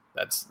down?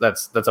 That's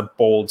a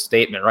bold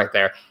statement right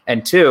there.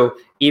 And two,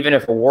 even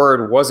if a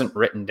word wasn't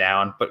written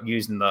down but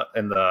used in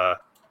the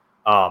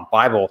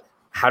Bible,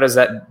 how does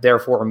that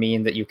therefore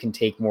mean that you can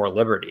take more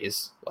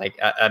liberties? Like,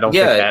 I don't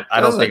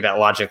think that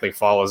logically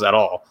follows at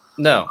all.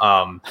 No.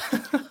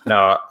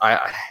 No,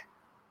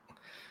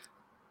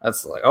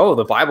 that's like,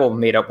 the Bible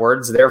made up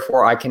words,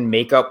 therefore I can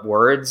make up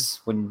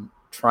words when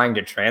trying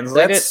to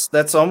translate it.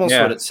 That's almost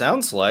what it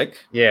sounds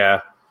like.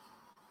 Yeah.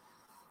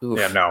 Oof.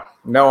 Yeah,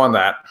 no on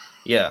that.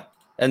 Yeah.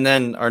 And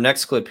then our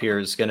next clip here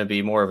is going to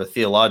be more of a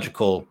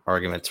theological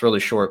argument. It's really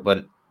short,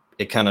 but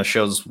it kind of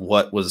shows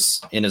what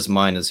was in his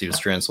mind as he was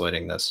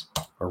translating this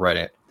or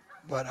writing it.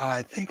 But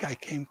I think I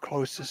came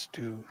closest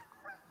to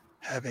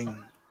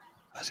having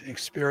an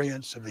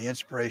experience of the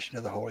inspiration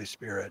of the Holy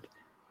Spirit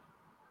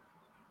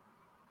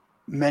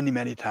many,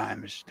 many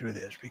times through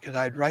this, because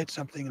I'd write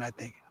something and I'd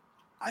think,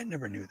 I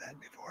never knew that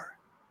before.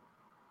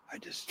 I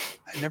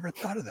never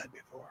thought of that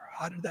before.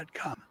 How did that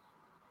come?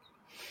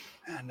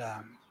 And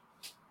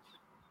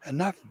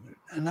enough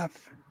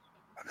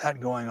of that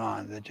going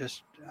on that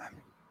just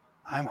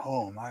I'm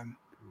home.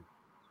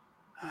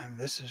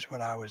 This is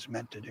what I was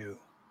meant to do.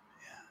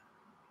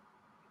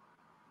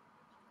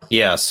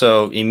 Yeah,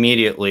 so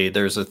immediately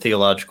there's a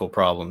theological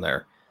problem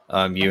there.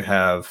 You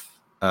have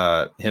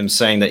him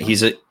saying that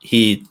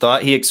he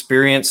thought he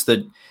experienced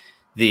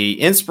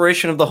the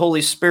inspiration of the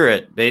Holy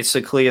Spirit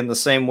basically in the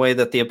same way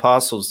that the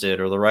apostles did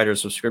or the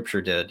writers of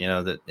Scripture did. You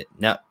know, that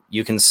now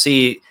you can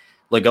see,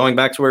 like going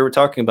back to where we're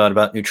talking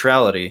about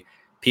neutrality,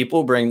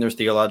 people bring their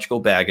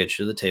theological baggage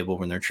to the table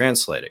when they're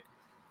translating,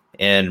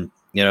 and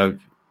you know,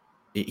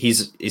 he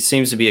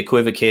seems to be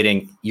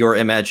equivocating your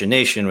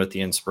imagination with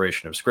the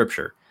inspiration of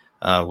Scripture.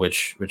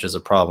 Which is a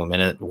problem.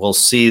 And we'll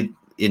see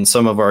in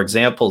some of our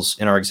examples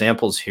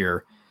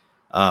here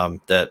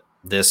that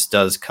this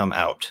does come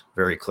out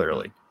very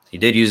clearly. He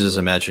did use his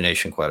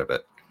imagination quite a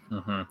bit.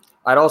 Mm-hmm.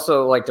 I'd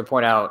also like to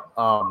point out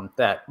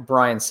that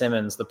Brian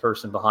Simmons, the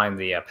person behind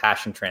the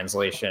Passion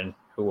Translation,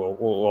 who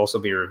we'll also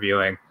be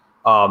reviewing,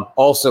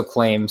 also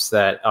claims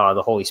that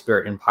the Holy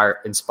Spirit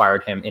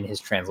inspired him in his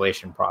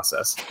translation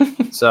process.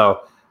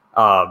 So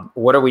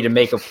what are we to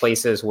make of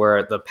places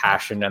where the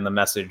Passion and the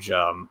Message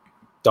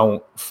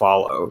don't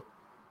follow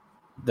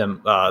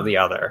them the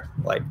other?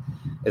 Like,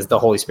 is the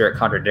Holy Spirit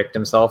contradict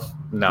himself?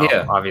 No,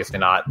 yeah. Obviously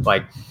not.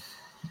 Like,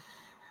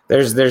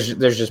 there's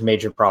just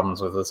major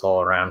problems with this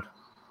all around.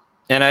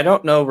 And I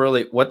don't know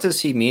really, what does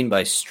he mean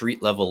by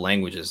street level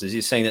languages? Is he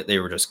saying that they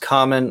were just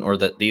common, or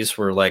that these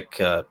were like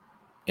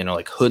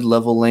like hood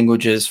level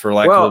languages, for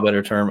lack of a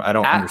better term? I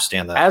don't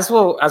understand that. As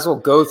we'll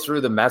go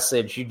through the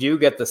message, you do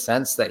get the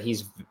sense that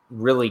he's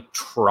really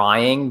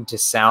trying to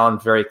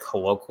sound very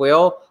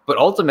colloquial, but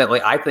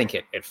ultimately I think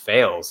it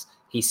fails.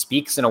 He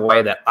speaks in a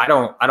way that I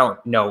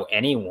don't know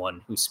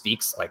anyone who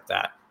speaks like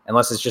that,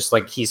 unless it's just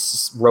like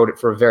he's wrote it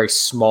for a very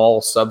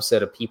small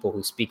subset of people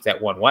who speak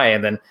that one way.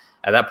 And then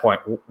at that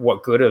point,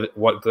 what good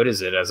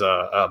is it as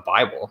a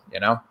Bible? You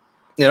know,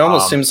 it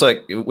almost seems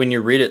like when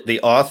you read it,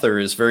 the author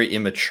is very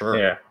immature.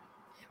 Yeah.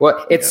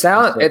 Well, it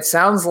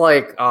sounds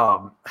like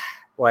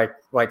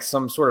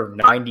some sort of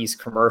 90s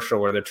commercial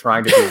where they're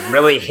trying to be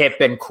really hip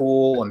and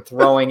cool and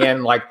throwing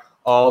in like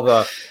all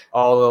the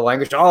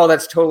language. Oh,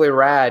 that's totally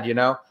rad, you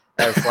know?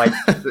 It's like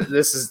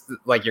this is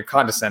like, you're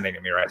condescending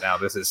to me right now.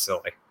 This is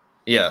silly.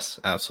 Yes,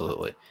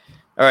 absolutely.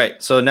 All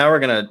right, so now we're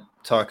gonna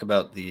talk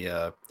about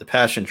the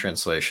Passion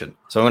Translation.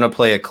 So I'm gonna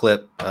play a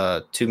clip,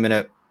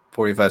 2-minute,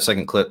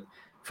 45-second clip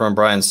from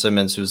Brian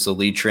Simmons, who's the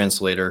lead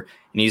translator,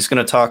 and he's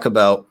going to talk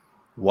about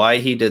why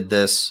he did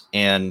this.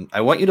 And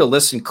I want you to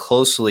listen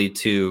closely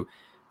to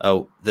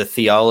the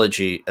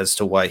theology as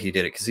to why he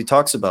did it, because he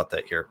talks about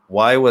that here.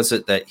 Why was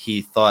it that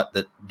he thought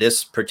that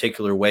this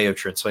particular way of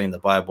translating the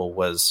Bible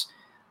was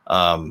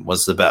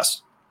the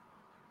best?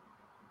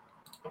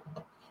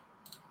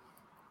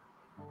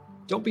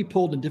 Don't be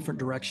pulled in different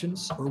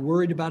directions or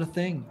worried about a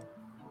thing.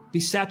 Be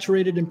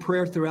saturated in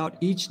prayer throughout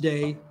each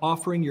day,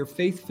 offering your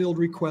faith-filled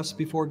requests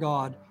before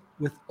God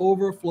with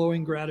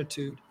overflowing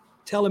gratitude.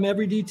 Tell him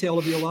every detail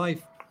of your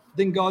life.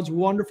 Then God's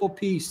wonderful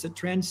peace that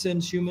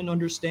transcends human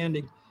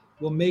understanding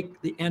will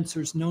make the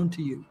answers known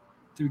to you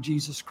through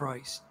Jesus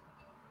Christ.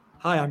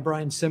 Hi, I'm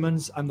Brian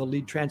Simmons. I'm the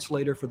lead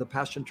translator for the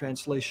Passion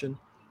Translation.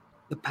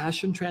 The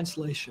Passion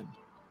Translation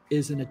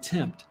is an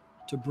attempt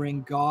to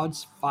bring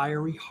God's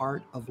fiery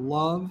heart of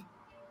love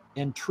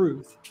and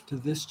truth to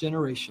this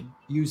generation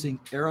using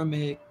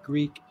Aramaic,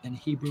 Greek, and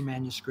Hebrew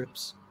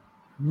manuscripts,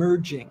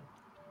 merging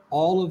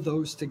all of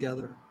those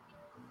together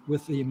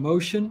with the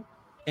emotion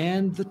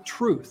and the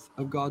truth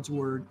of God's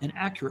word and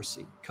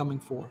accuracy coming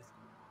forth.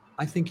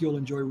 I think you'll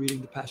enjoy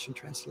reading the Passion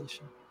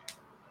Translation.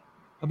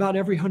 About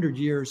every 100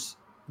 years,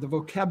 the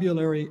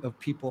vocabulary of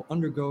people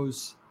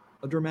undergoes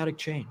a dramatic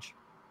change.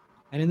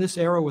 And in this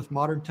era with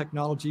modern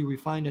technology, we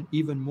find an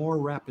even more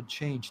rapid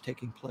change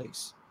taking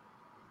place.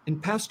 In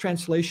past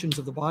translations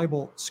of the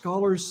Bible,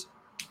 scholars,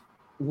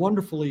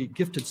 wonderfully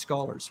gifted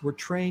scholars, were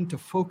trained to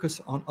focus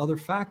on other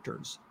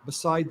factors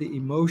beside the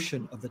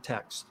emotion of the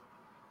text.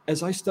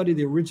 As I study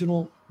the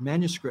original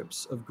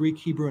manuscripts of Greek,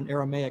 Hebrew, and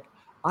Aramaic,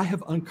 I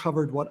have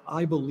uncovered what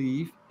I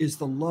believe is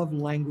the love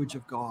language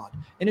of God,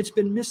 and it's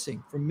been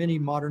missing from many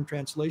modern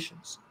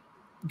translations.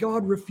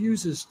 God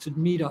refuses to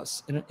meet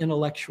us in an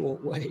intellectual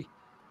way.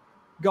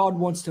 God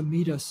wants to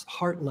meet us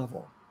heart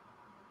level.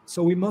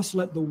 So we must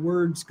let the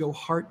words go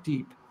heart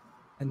deep.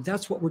 And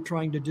that's what we're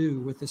trying to do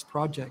with this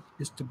project,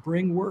 is to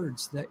bring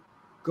words that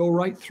go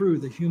right through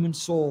the human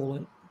soul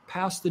and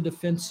past the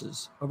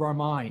defenses of our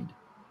mind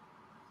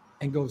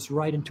and goes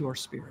right into our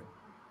spirit.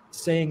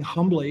 Saying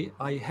humbly,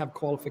 I have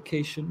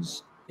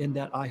qualifications in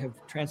that I have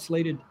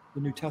translated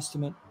the New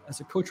Testament as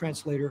a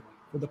co-translator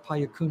for the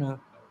Payakuna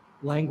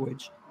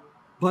language.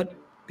 But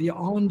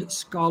beyond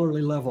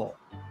scholarly level,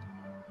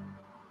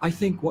 I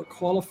think what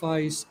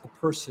qualifies a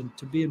person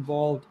to be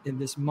involved in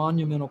this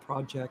monumental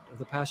project of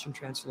the Passion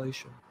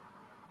Translation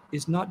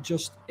is not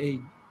just a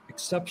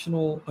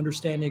exceptional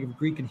understanding of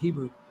Greek and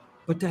Hebrew,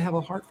 but to have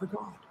a heart for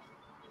God,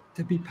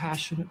 to be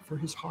passionate for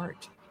his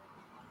heart.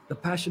 The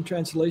Passion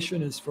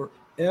Translation is for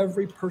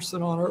every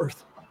person on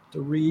earth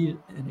to read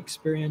and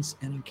experience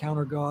and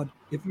encounter God.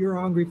 If you're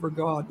hungry for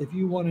God, if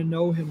you want to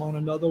know him on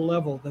another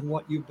level than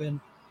what you've been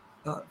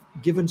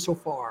given so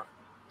far,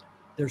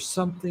 there's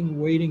something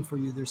waiting for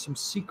you. There's some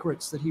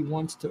secrets that he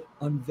wants to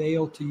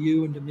unveil to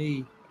you and to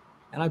me.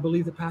 And I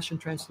believe the Passion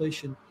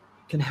Translation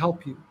can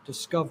help you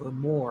discover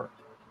more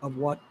of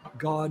what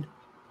God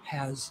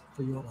has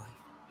for your life.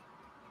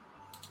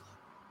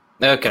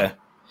 Okay.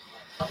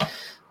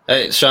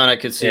 Hey, Sean, I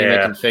could see you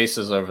making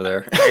faces over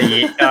there.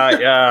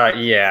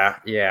 Yeah.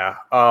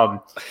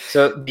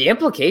 So the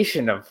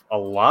implication of a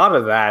lot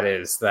of that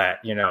is that,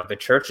 the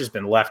church has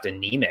been left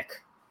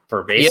anemic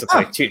for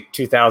basically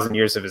 2,000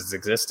 years of its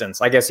existence.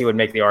 I guess he would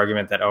make the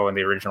argument that, in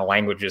the original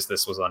languages,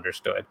 this was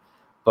understood.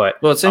 But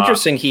it's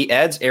interesting. He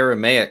adds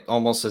Aramaic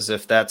almost as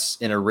if that's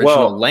an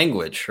original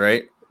language,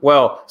 right?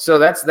 Well, so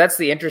that's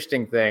the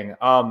interesting thing.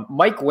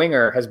 Mike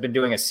Winger has been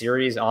doing a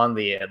series on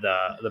the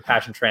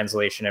Passion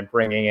Translation and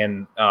bringing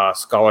in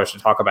scholars to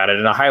talk about it,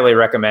 and I highly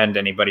recommend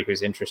anybody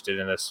who's interested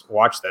in this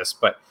watch this.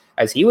 But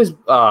as he was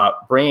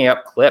bringing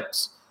up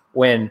clips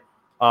when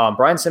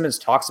Brian Simmons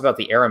talks about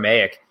the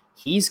Aramaic,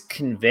 he's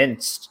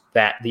convinced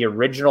that the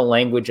original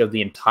language of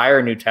the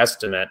entire New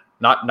Testament,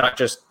 not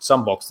just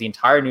some books, the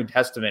entire New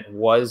Testament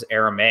was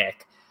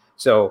Aramaic.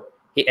 So.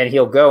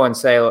 He'll go and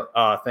say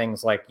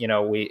things like,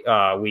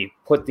 we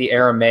put the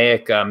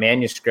Aramaic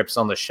manuscripts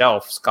on the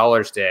shelf,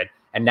 scholars did,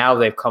 and now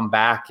they've come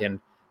back and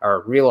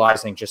are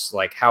realizing just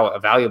like how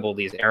valuable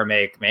these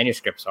Aramaic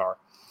manuscripts are.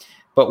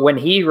 But when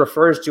he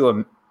refers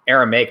to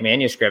Aramaic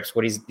manuscripts,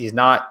 what he's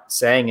not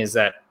saying is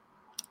that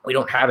we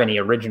don't have any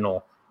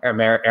original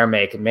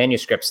Aramaic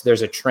manuscripts.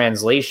 There's a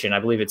translation, I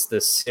believe it's the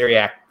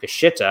Syriac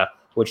Peshitta,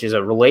 which is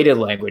a related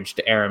language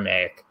to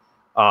Aramaic.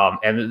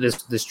 And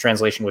this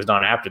translation was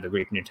done after the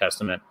Greek New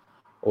Testament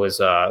was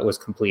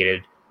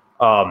completed.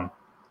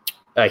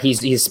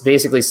 He's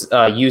basically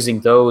using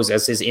those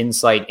as his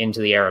insight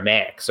into the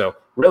Aramaic. So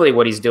really,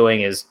 what he's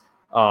doing is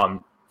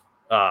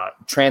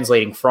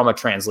translating from a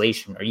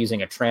translation or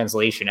using a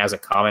translation as a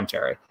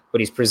commentary.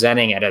 But he's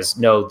presenting it as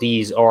no,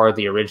 these are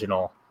the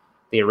original.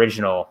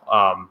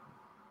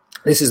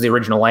 This is the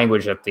original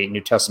language that the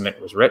New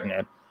Testament was written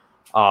in.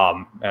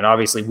 And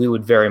obviously we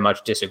would very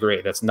much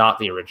disagree. That's not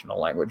the original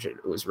language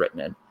it was written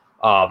in.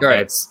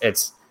 Right.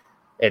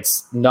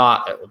 It's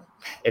not,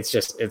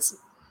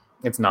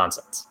 it's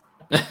nonsense.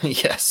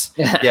 Yes.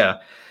 Yeah.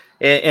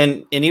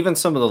 And even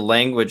some of the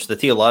language, the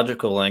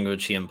theological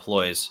language he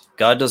employs,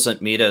 God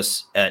doesn't meet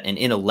us at an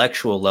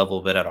intellectual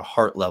level, but at a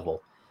heart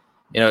level.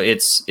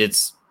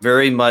 It's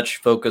very much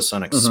focused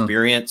on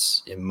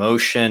experience,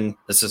 emotion.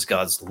 This is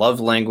God's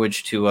love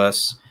language to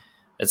us.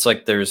 It's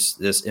like there's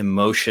this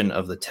emotion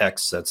of the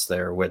text that's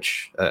there,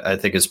 which I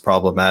think is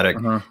problematic,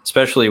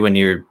 especially when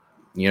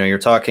you're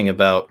talking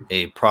about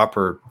a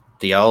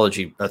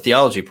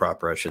theology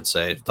proper, I should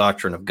say,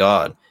 doctrine of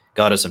God.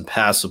 God is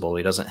impassible.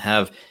 He doesn't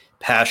have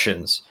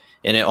passions.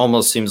 And it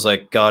almost seems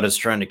like God is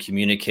trying to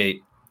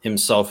communicate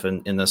himself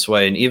in this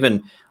way. And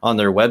even on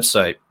their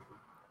website,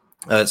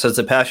 it says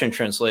the Passion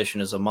Translation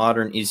is a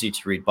modern,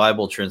 easy-to-read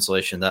Bible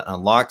translation that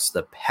unlocks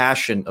the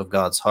passion of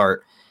God's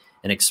heart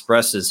and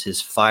expresses his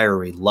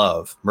fiery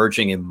love,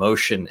 merging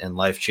emotion and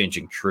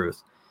life-changing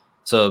truth.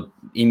 So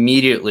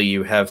immediately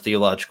you have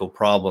theological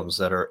problems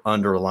that are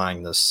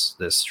underlying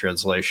this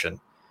translation,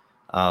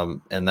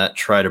 and that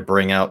try to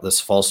bring out this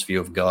false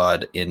view of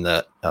God in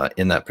that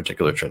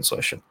particular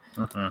translation.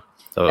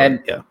 So,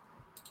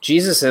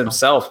 Jesus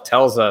himself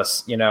tells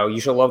us, you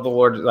shall love the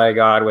Lord thy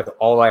God with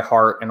all thy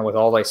heart and with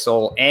all thy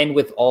soul and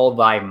with all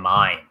thy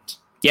mind.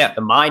 Yeah,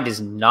 the mind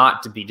is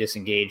not to be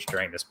disengaged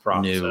during this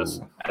process,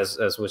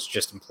 as was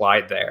just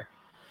implied there,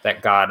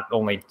 that God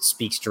only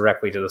speaks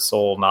directly to the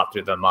soul, not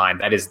through the mind.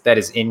 That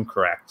is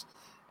incorrect.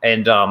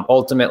 And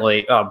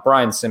ultimately,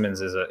 Brian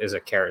Simmons is a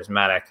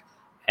charismatic,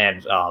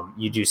 and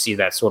you do see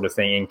that sort of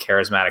thing in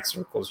charismatic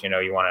circles.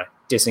 You want to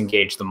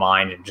disengage the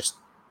mind and just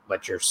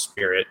let your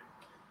spirit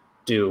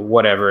do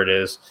whatever it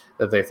is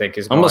that they think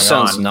is going on. Almost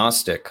sounds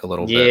Gnostic a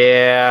little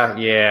bit.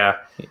 Yeah.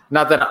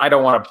 Not that I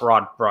don't want to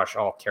broad brush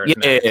all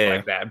charismatics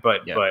like that,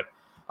 but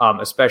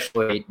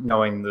especially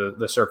knowing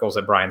the circles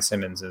that Brian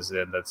Simmons is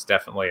in, that's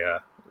definitely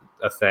a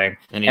thing.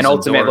 And he's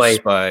ultimately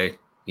endorsed by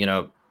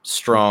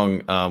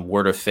strong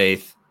Word of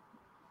Faith,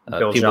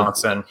 Bill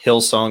Johnson,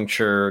 Hillsong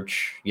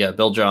Church,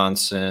 Bill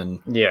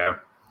Johnson, yeah.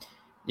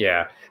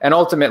 And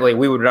ultimately,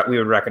 we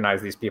would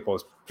recognize these people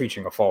as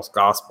preaching a false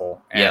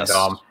gospel, and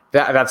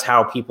that's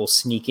how people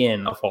sneak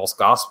in a false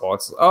gospel.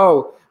 It's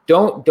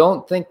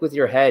don't think with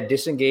your head,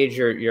 disengage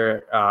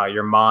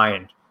your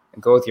mind,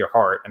 and go with your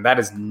heart. And that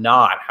is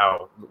not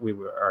how we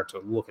are to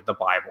look at the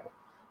Bible.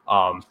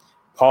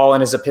 Paul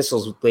in his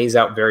epistles lays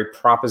out very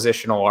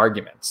propositional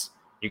arguments.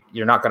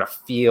 You're not going to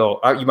feel,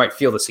 you might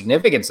feel the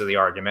significance of the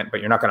argument, but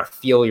you're not going to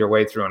feel your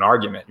way through an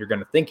argument. You're going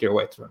to think your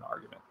way through an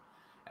argument.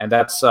 And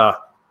that's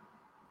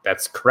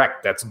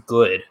correct. That's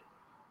good.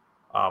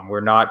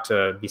 We're not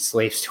to be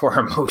slaves to our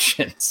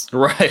emotions.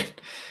 Right.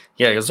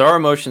 Yeah, because our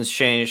emotions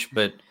change,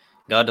 but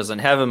God doesn't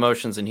have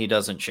emotions and he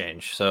doesn't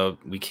change. So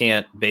we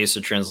can't base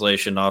a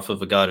translation off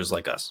of a God who's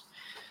like us.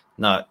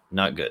 Not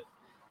good.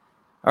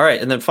 All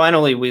right. And then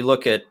finally, we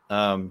look at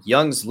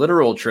Young's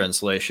literal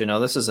translation. Now,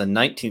 this is a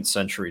 19th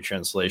century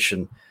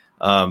translation.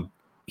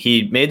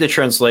 He made the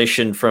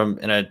translation from,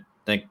 and I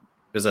think,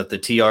 was that the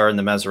TR in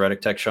the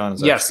Masoretic text, Sean?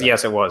 Yes,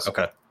 it was.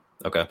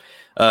 Okay.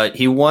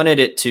 He wanted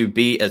it to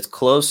be as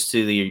close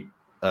to the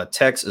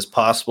text as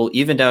possible,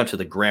 even down to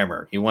the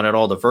grammar. He wanted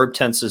all the verb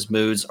tenses,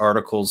 moods,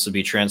 articles to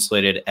be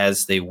translated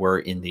as they were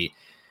in the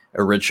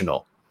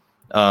original.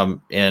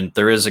 And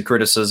there is a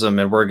criticism,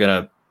 and we're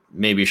going to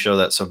maybe show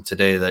that some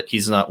today, that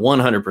he's not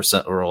 100%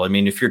 literal. I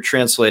mean, if you're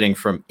translating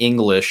from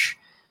English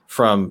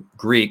from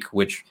Greek,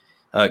 which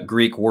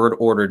Greek word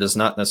order does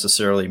not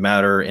necessarily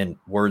matter, and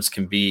words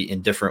can be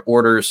in different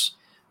orders,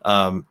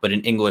 but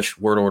in English,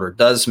 word order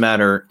does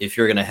matter. If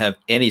you're going to have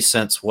any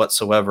sense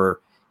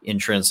whatsoever in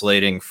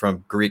translating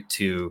from Greek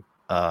to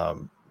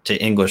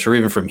English, or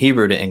even from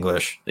Hebrew to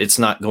English, it's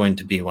not going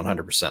to be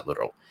 100%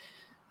 literal.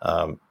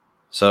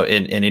 So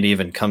it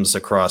even comes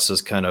across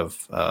as kind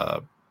of,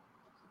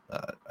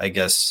 I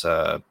guess,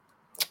 I'm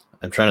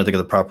trying to think of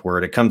the proper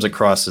word. It comes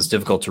across as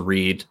difficult to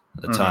read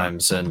at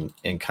times and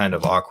kind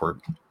of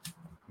awkward.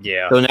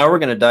 Yeah. So now we're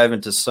going to dive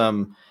into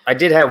some. I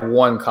did have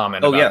one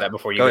comment about that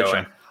before you go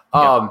in.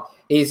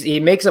 He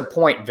makes a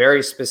point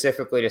very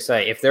specifically to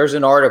say, if there's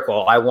an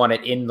article, I want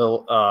it in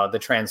the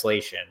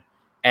translation.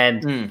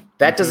 And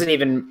that doesn't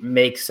even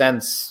make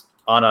sense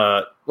on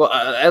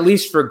at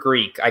least for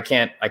Greek. I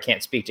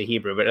can't speak to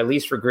Hebrew, but at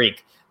least for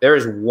Greek, there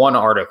is one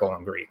article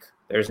in Greek.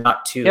 There's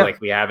not two like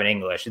we have in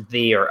English,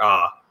 the or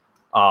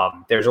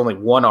there's only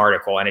one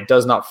article, and it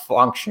does not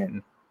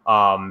function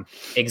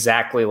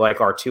exactly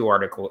like our two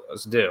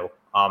articles do.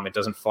 It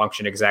doesn't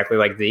function exactly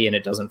like the, and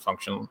it doesn't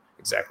function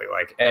exactly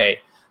like a.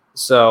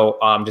 So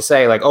to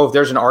say like, oh, if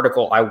there's an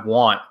article, I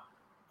want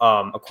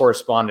a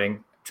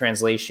corresponding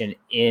translation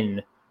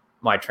in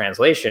my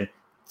translation.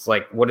 It's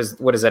like, what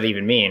does that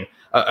even mean?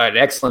 An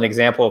excellent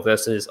example of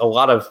this is a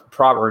lot of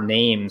proper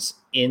names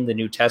in the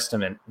New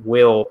Testament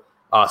will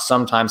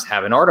sometimes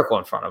have an article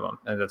in front of them,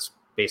 and that's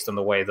based on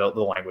the way the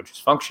language is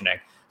functioning.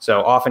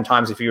 So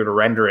oftentimes, if you were to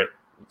render it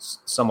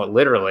somewhat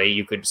literally,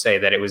 you could say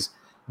that it was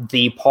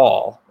the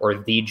Paul or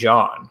the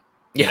John,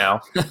 you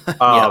know?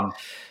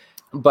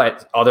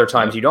 But other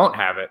times you don't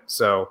have it.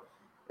 So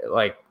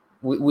like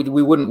we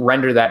wouldn't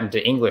render that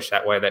into English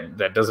that way.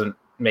 That doesn't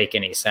make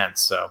any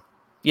sense. So.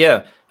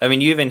 Yeah, I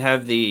mean, you even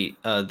have the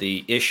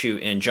issue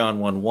in John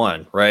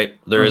 1:1, right?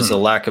 There is a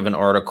lack of an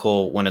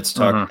article when it's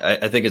talking.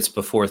 I think it's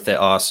before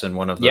theos in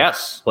one of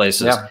the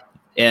places,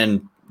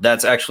 and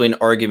that's actually an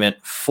argument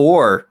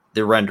for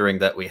the rendering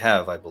that we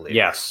have, I believe.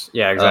 Yes,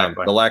 yeah,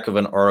 exactly. The lack of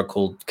an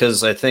article,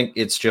 because I think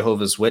it's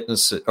Jehovah's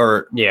Witness,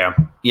 or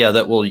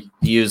that will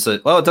use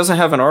it. Well, it doesn't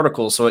have an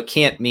article, so it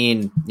can't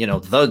mean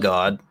the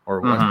God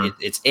or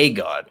it's a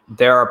God.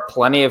 There are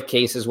plenty of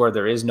cases where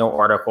there is no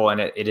article,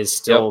 and it is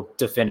still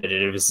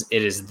definitive.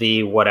 It is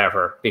the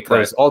whatever,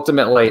 because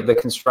ultimately the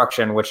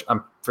construction, which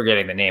I'm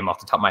forgetting the name off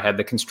the top of my head,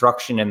 the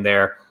construction in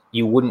there,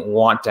 you wouldn't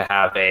want to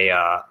have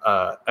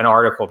an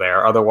article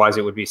there. Otherwise,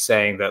 it would be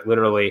saying that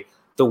literally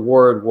the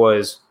word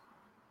was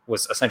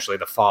essentially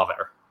the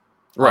Father.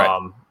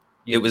 Right.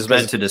 It was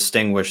meant to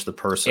distinguish the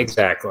person.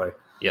 Exactly.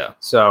 Yeah.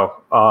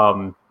 So,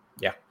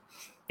 yeah.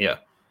 A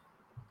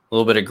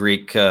little bit of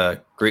Greek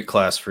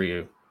class for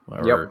you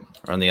while we're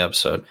on the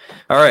episode.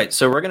 All right.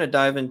 So we're going to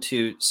dive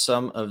into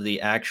some of the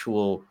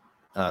actual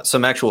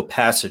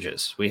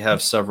passages. We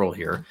have several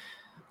here.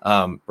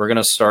 We're going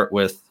to start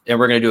with, and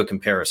we're going to do a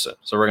comparison.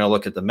 So we're going to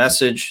look at the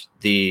Message,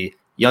 the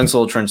Young's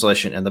Literal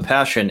Translation, and the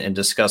Passion, and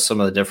discuss some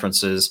of the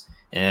differences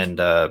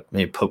and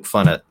maybe poke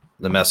fun at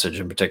the Message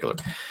in particular.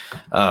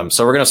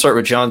 So we're going to start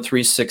with John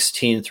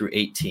 3:16 through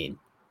 18.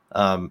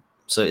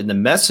 So in the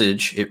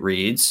Message, it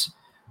reads,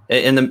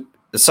 and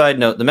the side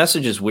note, the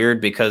Message is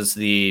weird because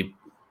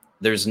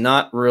there's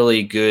not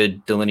really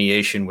good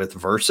delineation with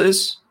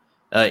verses.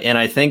 And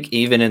I think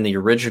even in the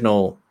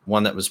original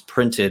one that was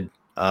printed,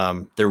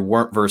 there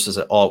weren't verses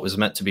at all. It was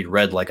meant to be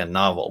read like a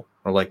novel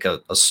or like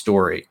a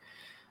story.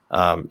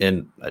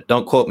 And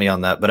don't quote me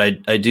on that, but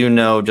I do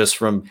know just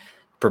from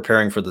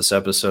preparing for this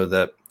episode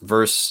that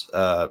verse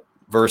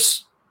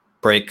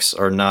breaks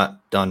are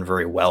not done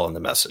very well in the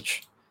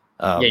Message.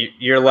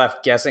 You're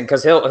left guessing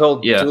because he'll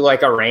do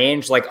like a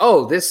range, like,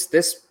 oh,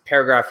 this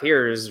paragraph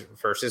here is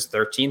verses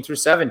 13 through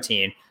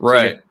 17. Right.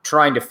 So you're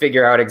trying to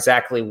figure out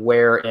exactly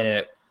where in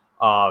it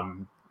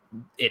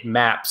it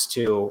maps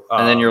to.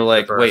 And then you're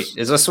like, wait,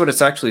 is this what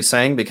it's actually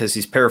saying? Because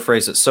he's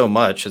paraphrased it so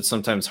much, it's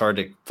sometimes hard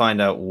to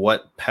find out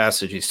what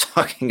passage he's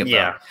talking about.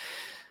 Yeah.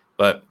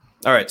 But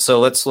all right, so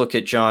let's look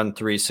at John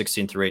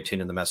 3:16 through 18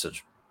 in the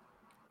Message.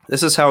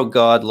 This is how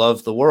God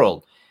loved the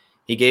world.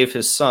 He gave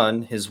his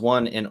son, his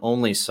one and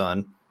only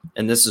son,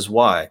 and this is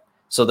why,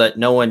 so that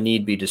no one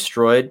need be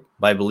destroyed.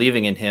 By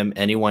believing in him,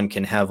 anyone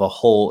can have a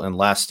whole and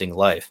lasting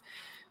life.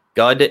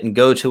 God didn't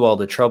go to all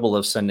the trouble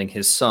of sending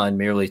his son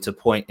merely to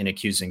point an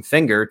accusing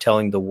finger,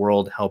 telling the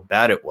world how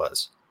bad it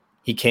was.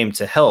 He came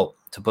to help,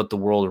 to put the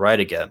world right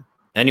again.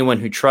 Anyone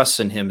who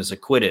trusts in him is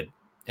acquitted.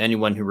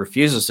 Anyone who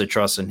refuses to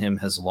trust in him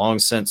has long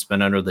since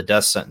been under the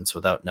death sentence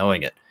without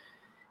knowing it.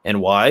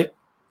 And why?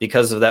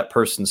 Because of that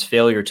person's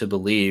failure to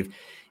believe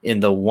in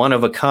the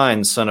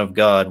one-of-a-kind Son of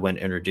God when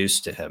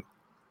introduced to him.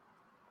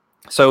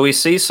 So we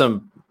see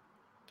some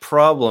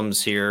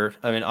problems here.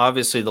 I mean,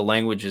 obviously the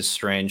language is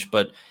strange,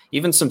 but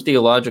even some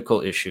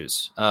theological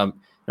issues.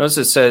 Notice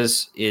it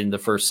says in the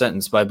first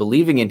sentence, by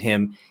believing in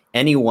him,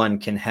 anyone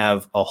can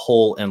have a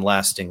whole and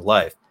lasting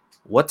life.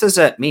 What does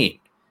that mean?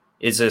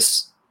 Is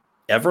this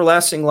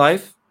everlasting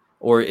life,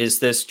 or is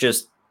this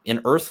just an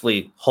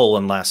earthly whole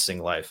and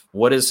lasting life?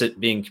 What is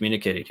it being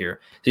communicated here?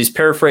 He's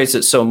paraphrased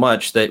it so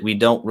much that we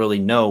don't really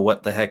know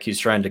what the heck he's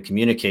trying to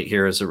communicate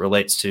here as it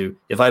relates to,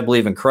 if I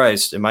believe in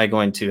Christ, am I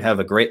going to have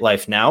a great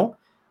life now,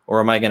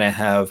 or am I going to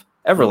have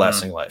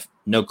everlasting life?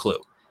 No clue.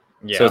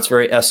 Yeah. So it's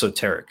very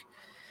esoteric.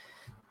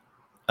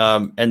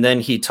 And then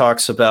he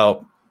talks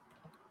about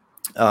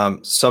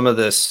some of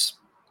this,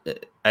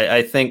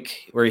 I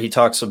think, where he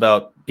talks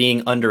about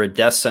being under a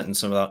death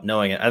sentence without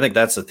knowing it. I think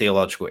that's a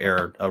theological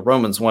error.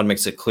 Romans 1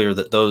 makes it clear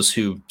that those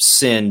who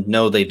sin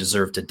know they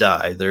deserve to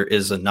die. There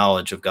is a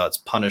knowledge of God's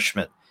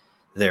punishment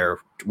there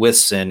with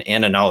sin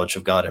and a knowledge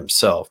of God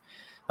himself.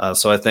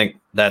 So I think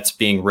that's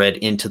being read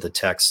into the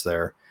text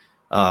there.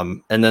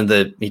 And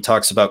then he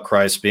talks about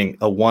Christ being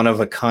a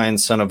one-of-a-kind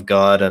Son of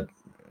God.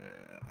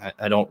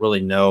 I don't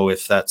really know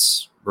if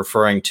that's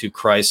referring to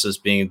Christ as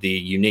being the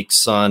unique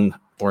Son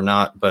or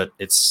not, but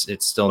it's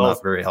still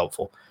not very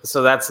helpful.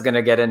 So that's going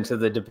to get into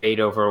the debate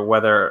over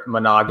whether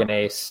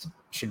monogenes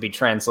should be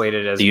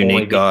translated as the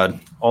unique God,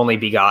 only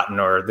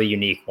begotten, or the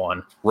unique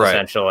one, right?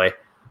 Essentially.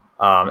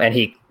 And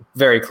he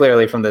very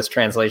clearly from this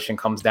translation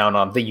comes down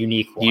on the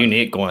unique one.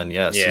 Unique one,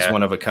 yes. Yeah. He's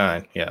one of a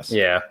kind, yes.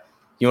 Yeah.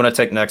 You want to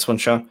take the next one,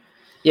 Sean?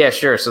 Yeah,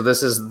 sure. So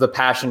this is the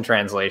Passion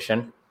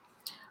Translation.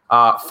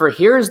 For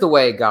here is the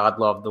way God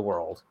loved the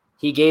world.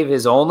 He gave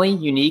his only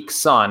unique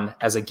Son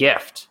as a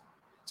gift.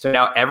 So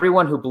now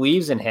everyone who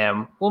believes in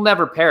him will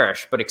never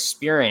perish, but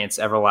experience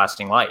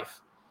everlasting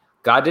life.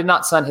 God did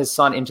not send his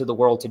Son into the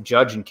world to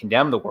judge and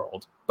condemn the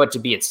world, but to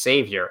be its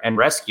savior and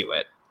rescue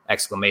it! !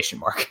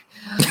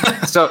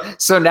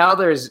 So now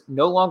there's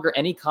no longer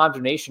any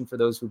condemnation for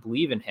those who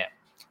believe in him,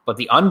 but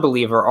the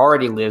unbeliever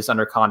already lives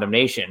under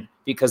condemnation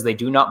because they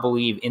do not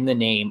believe in the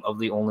name of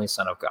the only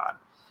Son of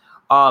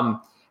God.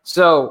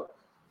 So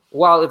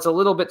while it's a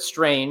little bit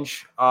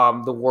strange,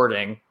 the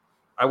wording,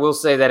 I will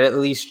say that at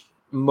least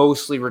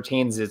mostly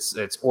retains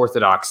its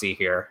orthodoxy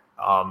here.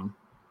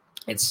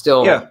 It's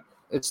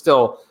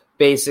still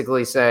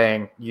basically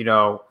saying,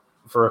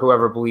 for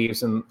whoever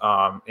believes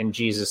in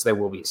Jesus, they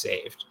will be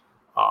saved.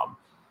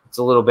 It's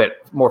a little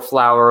bit more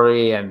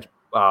flowery and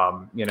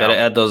gotta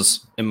add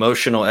those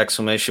emotional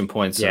exclamation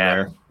points in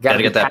there.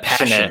 Gotta get that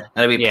passion.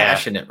 Gotta be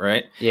passionate,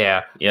 right?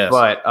 Yeah. Yes.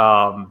 But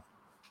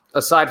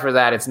aside for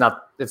that, it's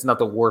not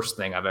the worst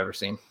thing I've ever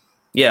seen.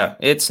 Yeah,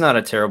 it's not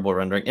a terrible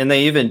rendering. And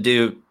they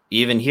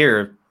even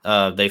here,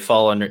 they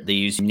fall under, they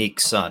use unique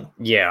Son.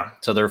 Yeah.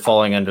 So they're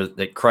falling under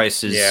that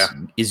Christ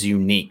is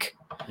unique.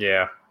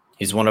 Yeah.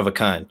 He's one of a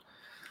kind.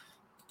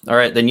 All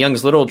right, then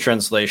Young's Literal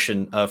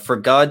Translation, for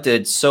God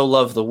did so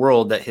love the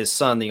world that his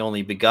Son, the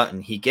only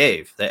begotten, he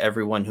gave, that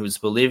everyone who is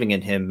believing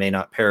in him may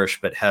not perish,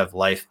 but have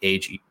life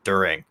age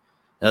enduring.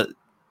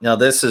 Now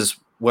this is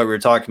what we were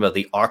talking about,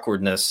 the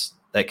awkwardness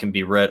that can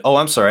be read. Oh,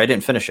 I'm sorry, I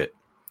didn't finish it.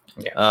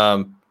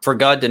 Yeah. For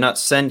God did not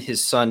send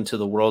his Son to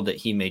the world that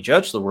he may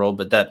judge the world,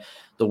 but that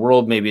the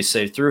world may be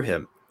saved through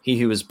him. He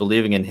who is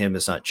believing in him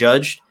is not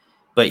judged,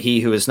 but he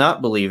who is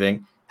not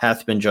believing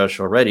hath been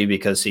judged already,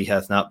 because he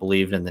hath not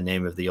believed in the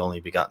name of the only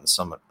begotten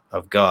Son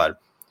of God.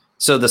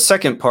 So the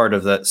second part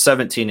of that,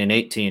 17 and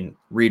 18,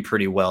 read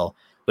pretty well,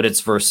 but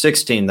it's verse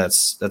 16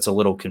 that's a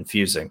little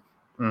confusing.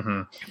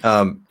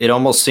 Mm-hmm. It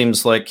almost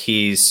seems like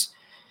he's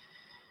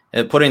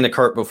putting the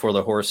cart before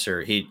the horse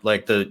here. He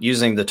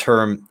using the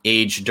term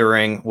age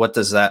during. What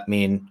does that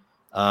mean?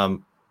 Go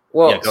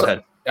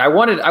ahead. I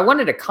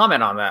wanted to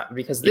comment on that,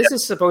 because this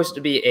is supposed to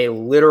be a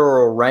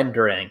literal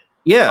rendering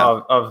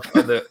of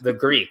the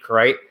Greek,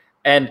 right?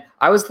 And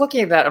I was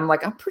looking at that. I'm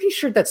like, I'm pretty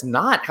sure that's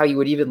not how you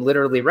would even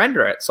literally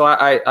render it. So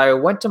I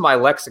went to my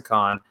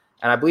lexicon,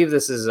 and I believe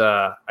this is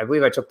I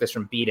took this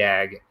from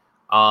BDAG,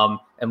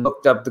 and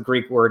looked up the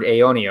Greek word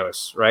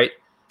aionios, right?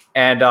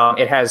 And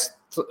it has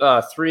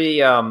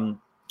three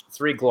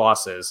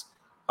glosses.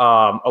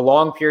 A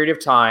long period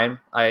of time,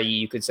 i.e.,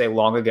 you could say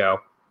long ago.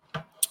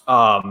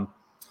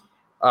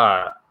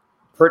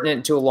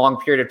 Pertinent to a long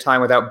period of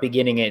time without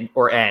beginning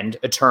or end,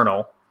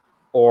 eternal,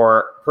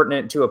 or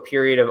pertinent to a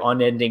period of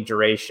unending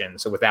duration,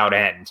 so without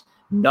end.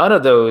 None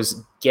of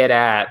those get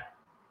at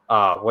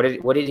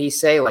what did he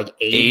say? Like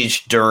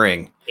age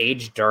during.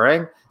 age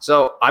during.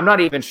 So I'm not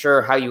even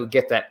sure how you would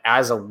get that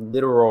as a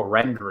literal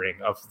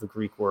rendering of the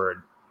Greek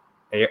word.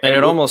 And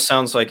it almost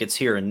sounds like it's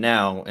here and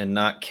now and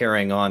not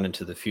carrying on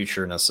into the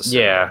future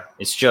necessarily. Yeah.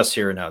 It's just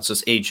here and now. It's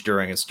just age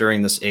during. It's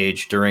during this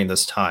age, during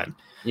this time.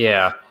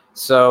 Yeah.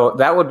 So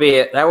that would be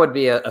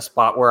a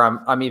spot where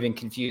I'm even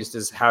confused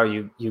as how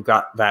you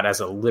got that as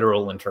a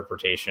literal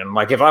interpretation.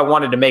 Like if I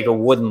wanted to make a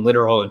wooden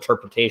literal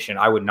interpretation,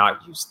 I would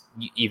not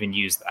even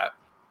use that.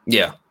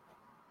 Yeah.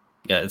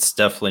 Yeah, it's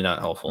definitely not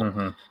helpful.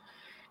 Mm-hmm.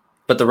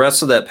 But the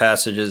rest of that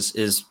passage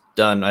is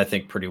done, I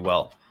think, pretty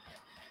well.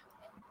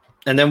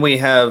 And then we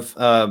have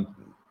the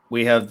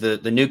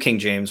New King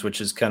James,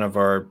 which is kind of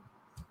our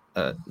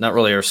not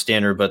really our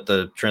standard, but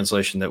the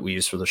translation that we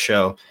use for the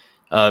show,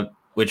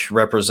 which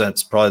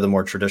represents probably the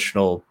more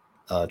traditional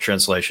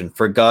translation.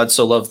 For God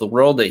so loved the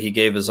world that he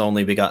gave his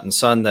only begotten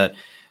Son, that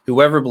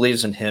whoever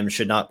believes in him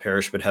should not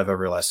perish but have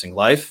everlasting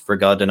life. For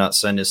God did not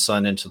send his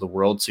Son into the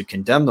world to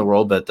condemn the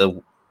world, but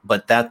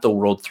that the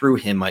world through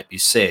him might be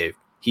saved.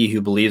 He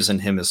who believes in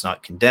him is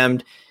not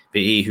condemned,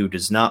 but he who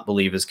does not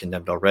believe is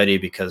condemned already,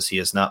 because he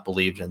has not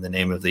believed in the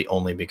name of the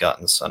only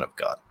begotten Son of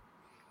God.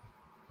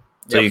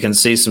 So you can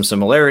see some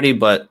similarity,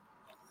 but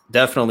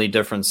definitely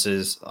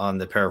differences on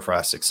the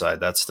paraphrastic side.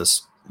 That's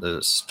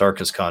the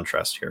starkest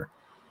contrast here.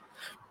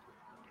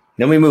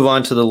 Then we move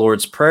on to the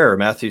Lord's Prayer,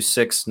 Matthew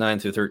 6, 9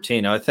 through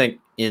 13. Now, I think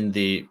we're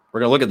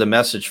going to look at the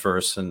message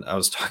first, and I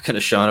was talking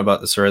to Sean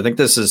about this earlier. I think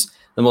this is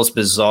the most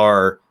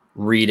bizarre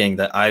reading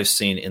that I've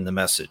seen in the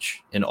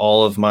message. In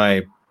all of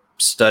my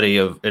study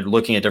of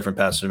looking at different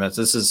passages,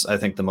 this is, I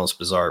think, the most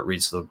bizarre. It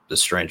reads the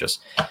strangest.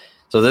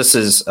 So this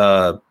is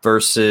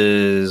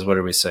verses, what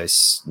did we say,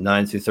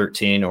 9 through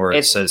 13, or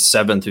it says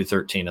 7 through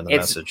 13 in the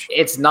message?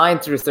 It's 9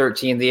 through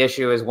 13. The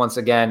issue is, once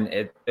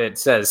again, it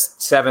says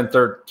 7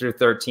 through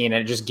 13,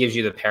 and it just gives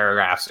you the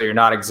paragraph, so you're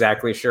not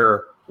exactly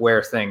sure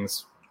where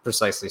things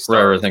precisely start.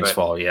 Where things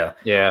fall, yeah.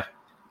 Yeah.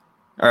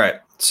 All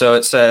right. So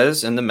it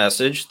says in the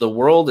message, the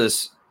world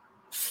is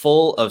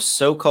full of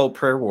so-called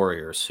prayer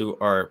warriors who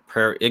are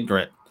prayer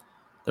ignorant.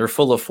 They're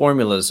full of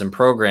formulas and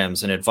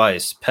programs and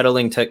advice,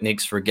 peddling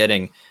techniques for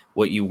getting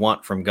what you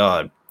want from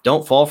God.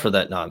 Don't fall for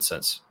that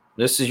nonsense.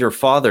 This is your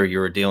Father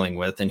you are dealing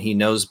with, and he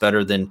knows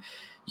better than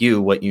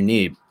you what you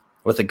need.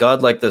 With a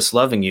God like this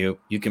loving you,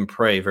 you can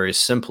pray very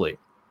simply,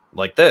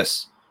 like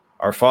this: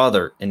 Our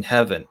Father in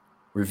heaven,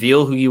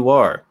 reveal who you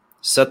are,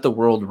 set the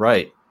world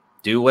right,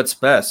 do what's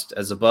best,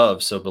 as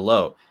above, so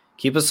below.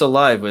 Keep us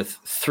alive with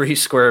 3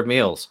 square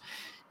meals.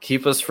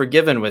 Keep us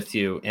forgiven with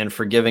you and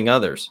forgiving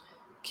others.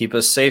 Keep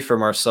us safe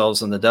from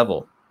ourselves and the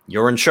devil.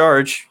 You're in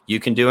charge. You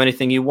can do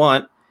anything you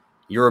want.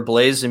 You're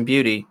ablaze in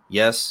beauty.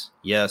 Yes,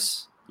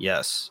 yes,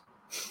 yes.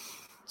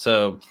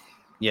 So,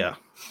 yeah.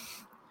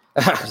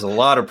 There's a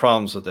lot of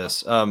problems with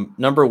this.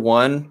 Number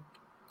one,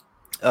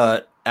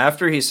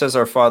 after he says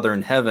our Father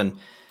in heaven,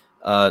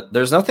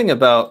 there's nothing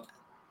about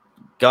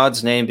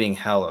God's name being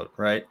hallowed,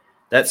 right?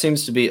 That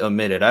seems to be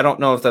omitted. I don't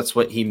know if that's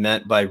what he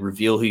meant by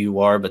reveal who you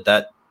are, but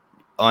that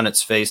on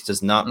its face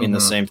does not mean the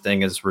same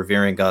thing as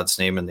revering God's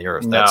name in the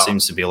earth. No. That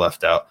seems to be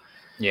left out.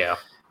 Yeah.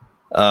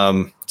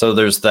 So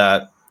there's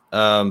that.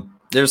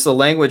 There's the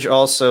language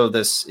also,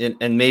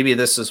 and maybe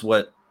this is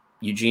what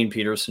Eugene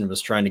Peterson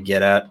was trying to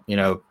get at,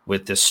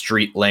 with this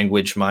street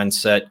language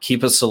mindset.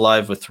 Keep us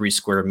alive with 3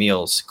 square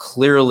meals.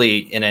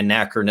 Clearly an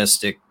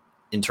anachronistic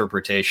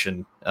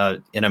interpretation.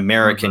 In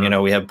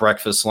American, we have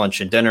breakfast,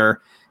 lunch, and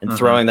dinner, and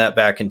throwing that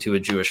back into a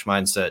Jewish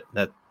mindset,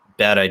 that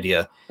bad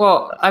idea.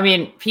 Well, I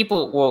mean,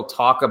 people will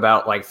talk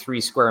about like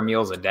 3 square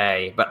meals a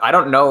day, but I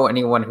don't know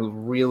anyone who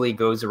really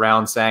goes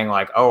around saying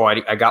like, "Oh,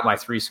 I got my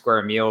 3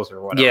 square meals"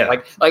 or whatever. Yeah,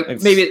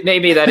 like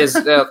maybe that is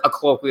a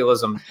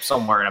colloquialism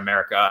somewhere in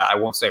America. I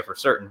won't say for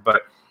certain,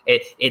 but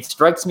it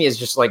strikes me as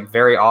just like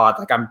very odd.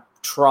 Like I'm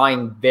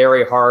trying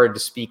very hard to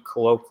speak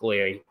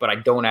colloquially, but I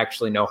don't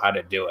actually know how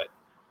to do it.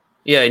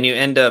 Yeah, and you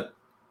end up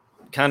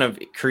kind of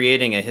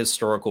creating a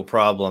historical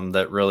problem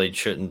that really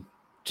shouldn't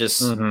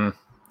just.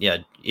 Yeah,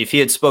 if he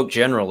had spoke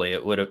generally,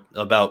 it would have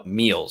about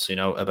meals,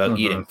 about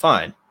eating,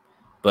 fine.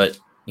 But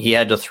he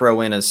had to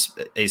throw in a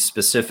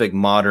specific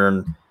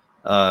modern,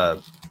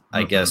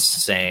 I guess,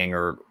 saying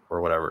or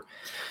whatever.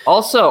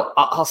 Also,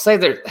 I'll say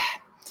that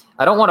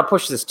I don't want to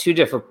push this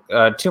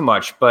too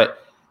much,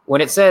 but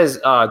when it says,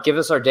 "Give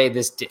us our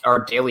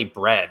daily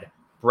bread,"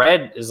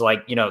 bread is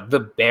like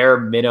the bare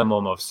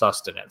minimum of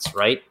sustenance,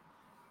 right?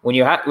 When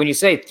you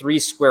say 3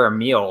 square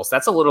meals,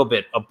 that's a little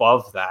bit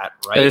above that,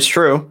 right? That is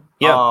true.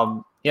 Yeah.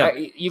 Yeah,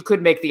 you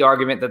could make the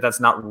argument that that's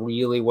not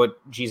really what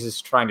Jesus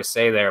is trying to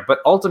say there, but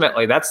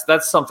ultimately that's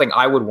something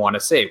I would want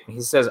to say. When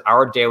he says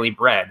our daily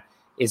bread,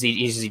 is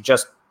he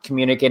just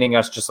communicating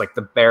us just like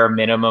the bare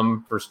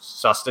minimum for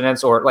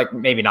sustenance, or like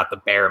maybe not the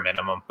bare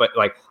minimum, but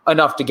like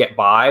enough to get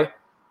by?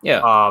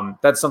 Yeah.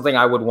 That's something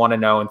I would want to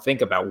know and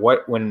think about.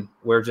 When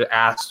we're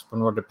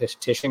to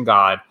petition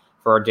God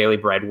for our daily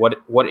bread,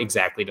 what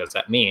exactly does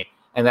that mean?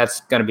 And that's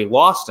going to be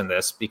lost in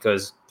this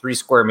because 3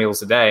 square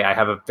meals a day, I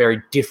have a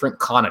very different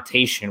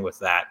connotation with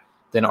that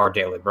than our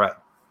daily bread.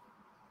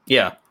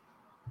 Yeah.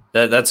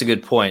 That's a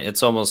good point.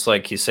 It's almost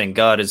like he's saying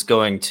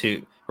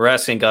we're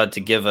asking God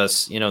to give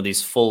us,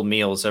 these full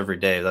meals every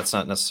day. That's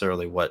not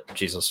necessarily what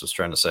Jesus was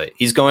trying to say.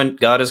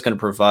 God is going to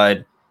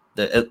provide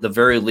at the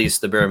very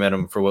least the bare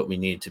minimum for what we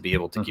need to be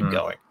able to keep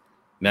going.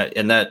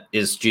 And that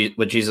is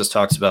what Jesus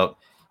talks about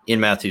in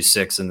Matthew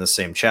 6 in the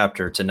same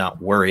chapter, to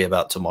not worry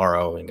about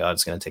tomorrow and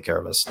God's going to take care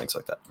of us, things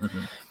like that.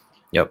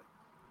 Yep.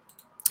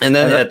 And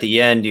then at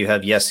the end, you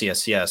have yes,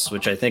 yes, yes,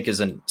 which I think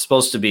isn't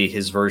supposed to be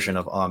his version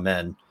of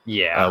amen.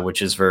 Yeah.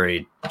 Which is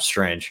very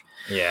strange.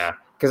 Yeah.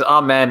 Because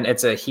amen,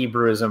 it's a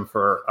Hebrewism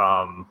for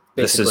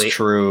basically. This is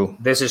true.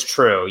 This is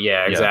true.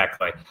 Yeah,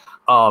 exactly.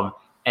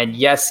 And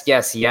yes,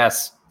 yes,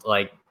 yes,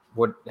 I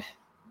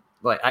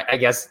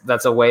guess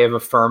that's a way of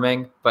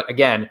affirming. But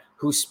again,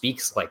 who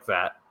speaks like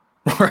that?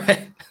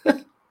 Right.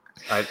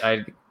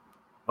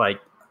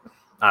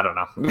 I don't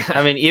know.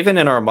 I mean, even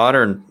in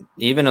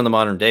the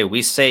modern day,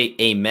 we say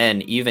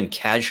amen, even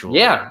casually.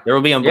 Yeah. There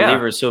will be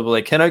unbelievers who will be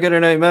like, can I get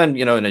an amen?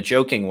 In a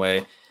joking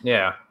way.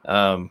 Yeah.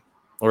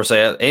 Or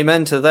say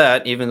amen to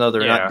that, even though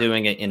they're not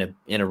doing it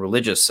in a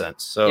religious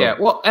sense. So yeah.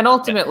 Well, and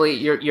ultimately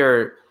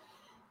you're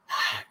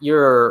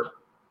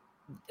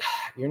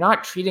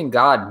not treating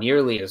God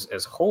nearly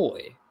as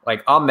holy.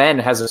 Like amen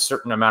has a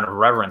certain amount of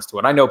reverence to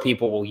it. I know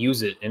people will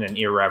use it in an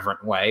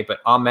irreverent way, but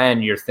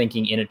amen, you're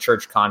thinking in a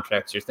church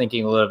context, you're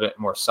thinking a little bit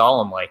more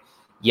solemnly.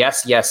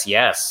 Yes, yes,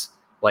 yes.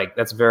 Like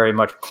that's very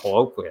much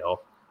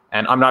colloquial.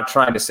 And I'm not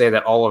trying to say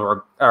that all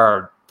of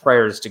our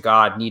prayers to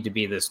God need to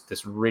be this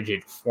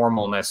rigid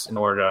formalness in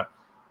order to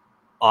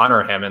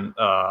honor him and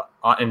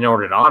in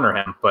order to honor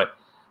him. But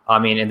I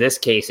mean, in this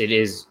case, it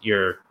is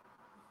you're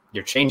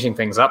changing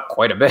things up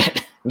quite a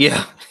bit.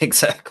 Yeah,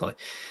 exactly.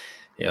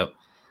 Yep.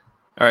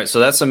 All right, so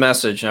that's the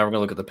message. Now we're going to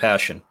look at the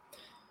passion.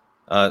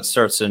 It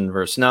starts in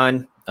verse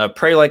 9.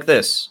 Pray like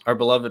this: Our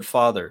beloved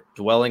Father,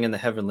 dwelling in the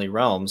heavenly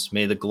realms,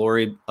 may the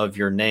glory of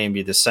your name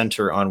be the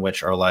center on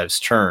which our lives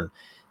turn.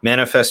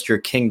 Manifest your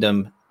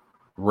kingdom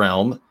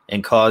realm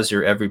and cause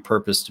your every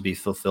purpose to be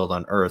fulfilled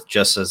on earth,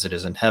 just as it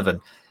is in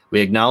heaven. We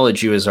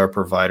acknowledge you as our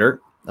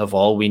provider of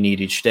all we need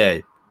each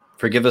day.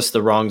 Forgive us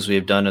the wrongs we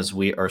have done as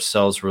we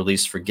ourselves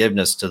release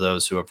forgiveness to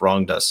those who have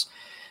wronged us.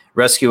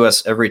 Rescue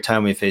us every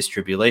time we face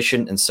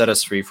tribulation and set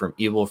us free from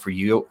evil, for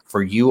you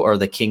are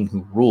the King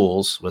who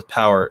rules with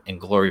power and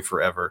glory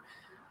forever.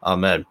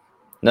 Amen.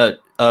 Now,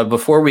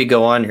 before we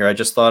go on here, I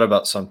just thought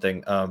about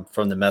something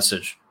from the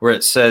message where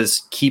it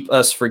says, keep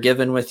us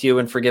forgiven with you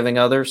and forgiving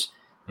others.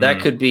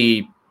 That could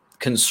be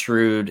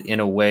construed in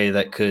a way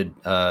that could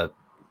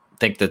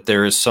think that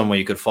there is some way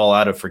you could fall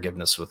out of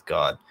forgiveness with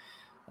God.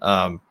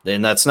 And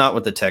that's not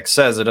what the text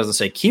says. It doesn't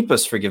say keep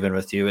us forgiven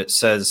with you. It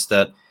says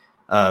that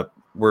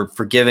we're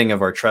forgiving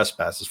of our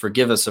trespasses.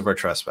 Forgive us of our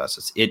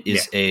trespasses. It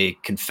is a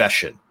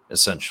confession,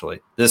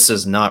 essentially. This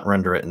does not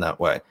render it in that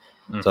way.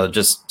 So I'll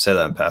just say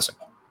that in passing.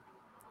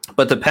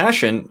 But the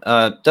passion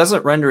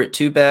doesn't render it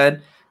too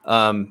bad.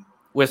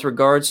 With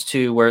regards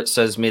to where it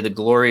says, may the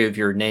glory of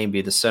your name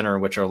be the center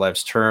in which our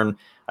lives turn,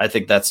 I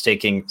think that's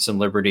taking some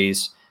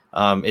liberties.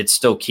 It's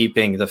still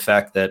keeping the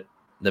fact that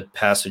the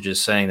passage is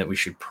saying that we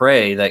should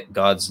pray that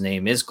God's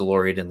name is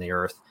gloried in the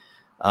earth.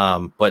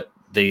 But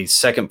the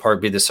second part,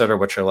 be the center of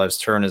which our lives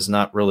turn, is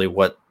not really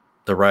what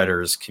the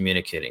writer is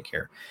communicating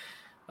here.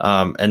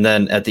 And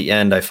then at the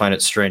end, I find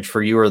it strange.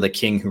 For you are the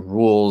King who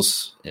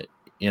rules.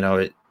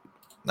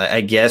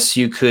 I guess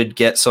you could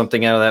get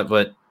something out of that,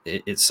 but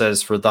it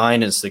says, for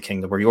thine is the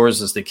kingdom, or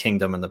yours is the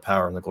kingdom and the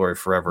power and the glory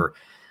forever.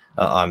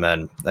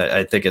 Amen.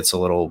 I think it's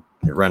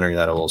rendering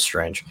that a little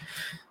strange.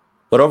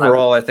 But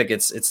overall, I think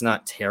it's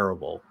not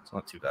terrible. It's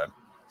not too bad.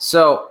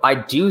 So I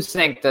do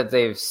think that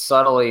they've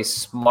subtly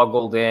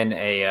smuggled in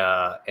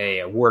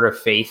a word of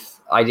faith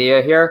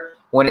idea here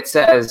when it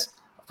says,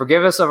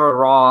 forgive us of our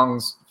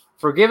wrongs,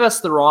 forgive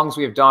us the wrongs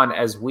we have done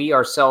as we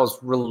ourselves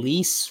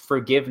release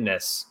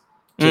forgiveness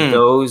to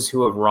those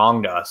who have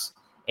wronged us.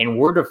 In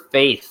word of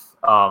faith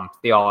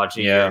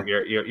theology,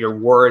 your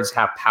words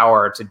have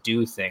power to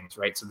do things,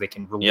 right? So they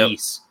can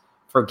release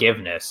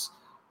forgiveness.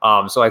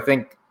 So I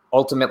think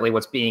ultimately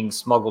what's being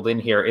smuggled in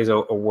here is a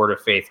word of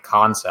faith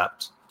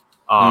concept.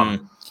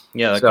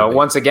 So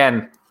once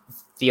again,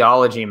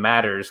 theology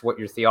matters. What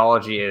your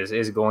theology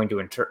is going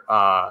to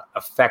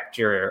affect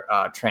your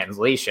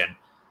translation.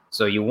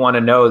 So you want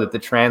to know that the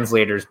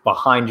translators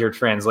behind your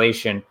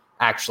translation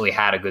actually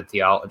had a good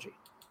theology.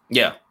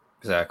 Yeah,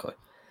 exactly.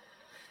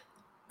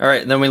 All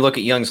right, and then we look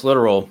at Young's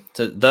literal.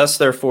 Thus,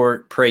 therefore,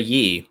 pray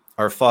ye,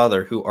 our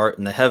Father, who art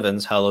in the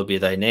heavens, hallowed be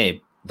thy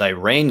name. Thy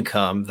reign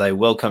come, thy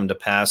will come to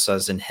pass,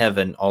 as in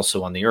heaven,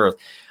 also on the earth.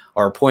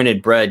 Our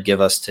appointed bread give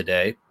us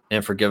today,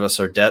 and forgive us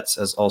our debts,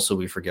 as also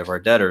we forgive our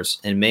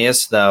debtors. And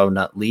mayest thou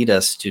not lead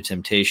us to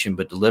temptation,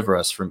 but deliver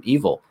us from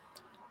evil.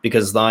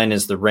 Because thine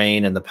is the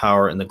reign and the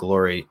power and the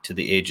glory to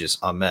the ages.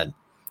 Amen.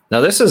 Now,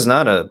 this is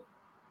not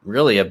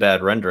really a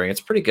bad rendering.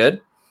 It's pretty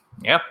good.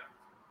 Yeah.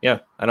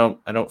 I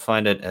don't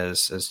find it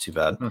as too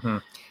bad. Mm-hmm.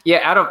 Yeah.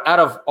 Out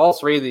of all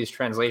three of these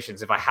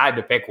translations, if I had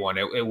to pick one,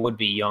 it would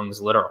be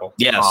Young's literal.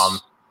 Yes.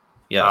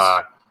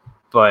 Yes.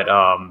 But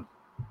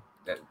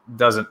it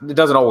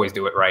doesn't always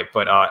do it right,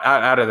 but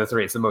out of the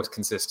three, it's the most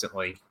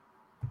consistently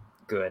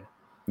good.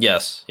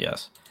 Yes.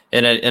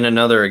 And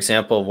another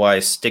example of why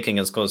sticking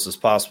as close as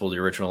possible to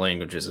the original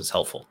languages is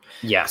helpful.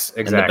 Yes,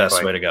 exactly. And the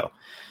best way to go.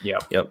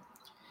 Yep.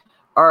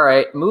 All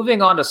right,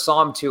 moving on to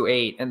Psalm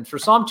 2:8, and for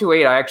Psalm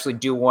 2:8, I actually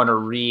do want to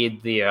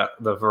read the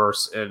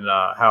verse and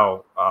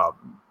how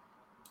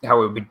it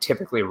would be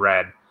typically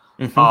read.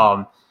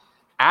 Mhm.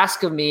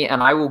 Ask of me,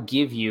 and I will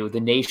give you the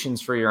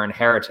nations for your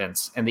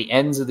inheritance, and the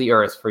ends of the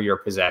earth for your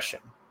possession.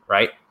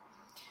 Right.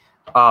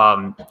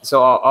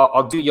 So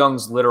I'll do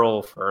Young's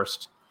literal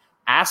first.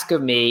 Ask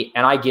of me,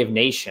 and I give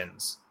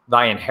nations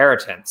thy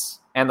inheritance,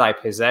 and thy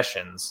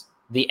possessions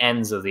the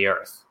ends of the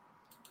earth.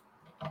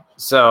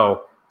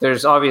 So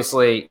there's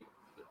obviously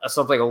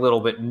something a little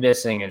bit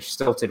missing and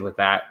stilted with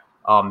that.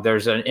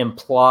 There's an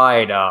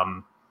implied,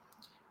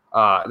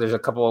 there's a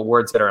couple of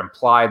words that are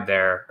implied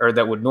there, or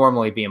that would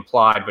normally be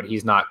implied, but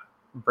he's not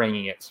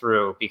bringing it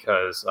through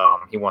because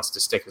he wants to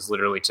stick as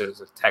literally to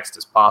the text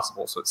as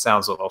possible. So it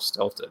sounds a little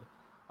stilted.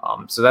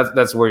 So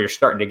that's where you're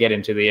starting to get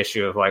into the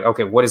issue of like,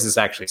 okay, what is this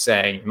actually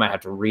saying? You might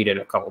have to read it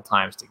a couple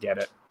times to get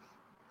it.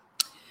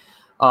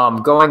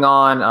 Going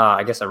on,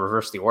 I guess I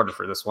reversed the order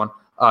for this one.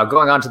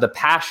 Going on to the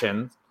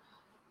Passion,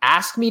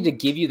 ask me to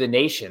give you the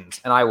nations,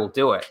 and I will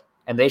do it,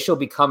 and they shall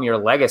become your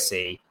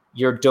legacy.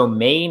 Your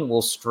domain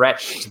will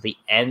stretch to the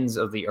ends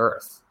of the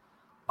earth.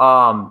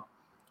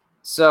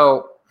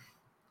 So,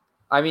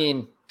 I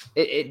mean,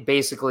 it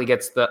basically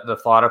gets the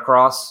thought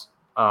across.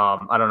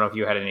 I don't know if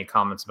you had any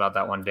comments about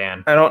that one,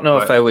 Dan. I don't know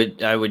if I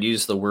would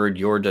use the word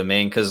your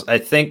domain, because I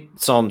think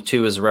Psalm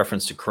 2 is a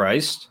reference to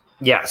Christ.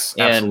 Yes,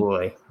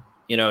 absolutely.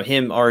 And,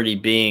 him already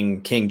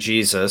being King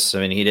Jesus, I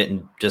mean, he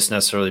didn't just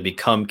necessarily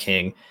become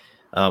king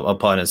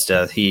upon his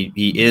death. He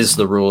is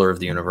the ruler of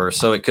the universe.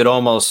 So it could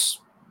almost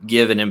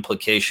give an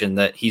implication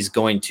that he's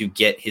going to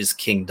get his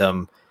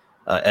kingdom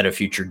at a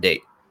future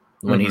date.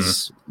 When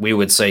we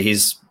would say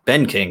he's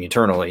been king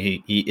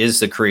eternally. He is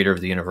the creator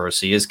of the universe.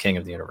 He is king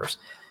of the universe.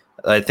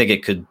 I think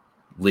it could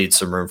lead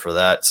some room for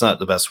that. It's not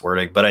the best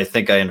wording, but I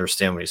think I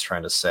understand what he's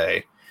trying to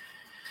say.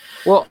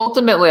 Well,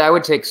 ultimately, I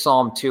would take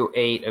Psalm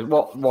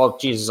 2:8. Well,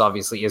 Jesus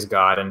obviously is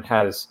God and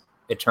has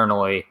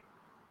eternally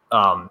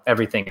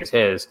everything is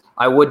his.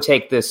 I would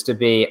take this to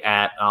be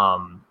at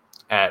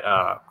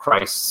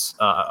Christ's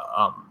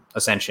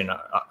ascension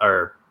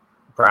or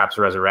perhaps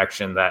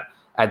resurrection. That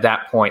at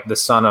that point, the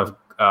Son of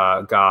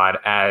God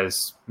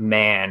as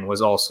man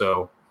was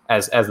also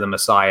as the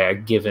Messiah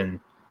given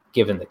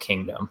the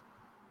kingdom.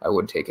 I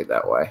would take it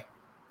that way.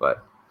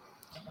 But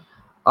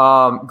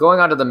going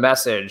on to the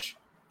Message.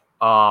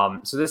 So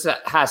this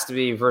has to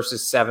be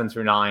verses 7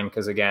 through 9,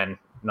 because again,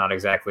 not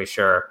exactly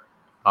sure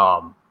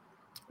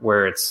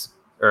where it's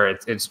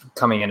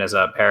coming in as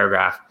a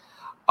paragraph.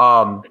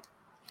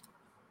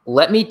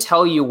 Let me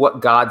tell you what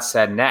God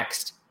said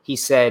next. He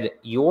said,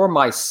 "You're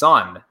my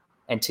son,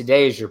 and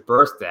today is your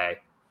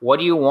birthday. What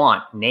do you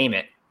want? Name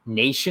it.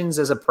 Nations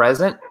as a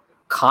present,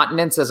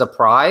 continents as a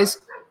prize.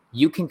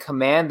 You can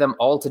command them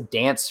all to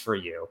dance for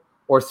you,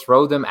 or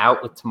throw them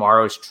out with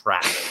tomorrow's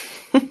trash."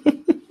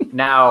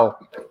 Now,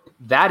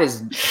 that is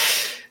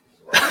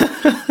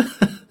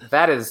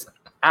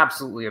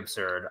absolutely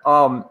absurd.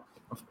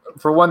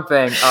 For one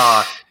thing,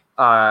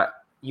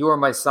 "You are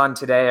my son,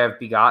 today I've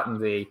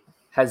begotten thee,"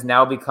 has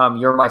now become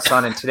 "You're my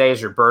son, and today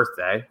is your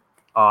birthday,"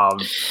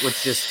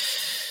 which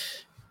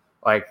just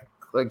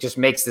just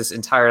makes this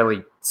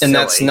entirely silly. And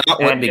that's not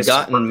what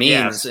begotten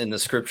means in the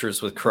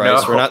scriptures with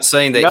Christ. We're not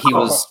saying that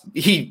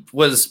he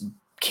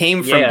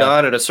came from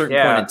God at a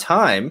certain point in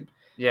time.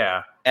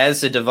 Yeah.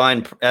 As the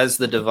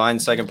divine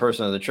second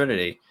person of the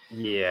Trinity.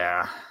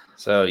 Yeah.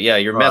 So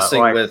you're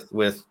messing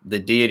with the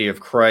deity of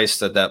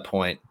Christ at that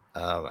point.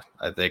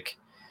 I think.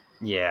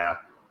 Yeah.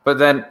 But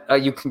then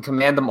you can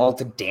command them all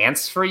to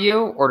dance for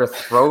you, or to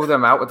throw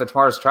them out with the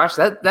tomorrow's trash.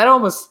 That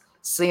almost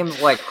seems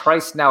like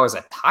Christ now is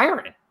a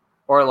tyrant,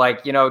 or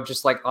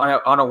just like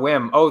on a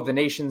whim. Oh, the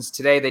nations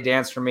today they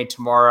dance for me.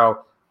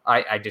 Tomorrow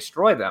I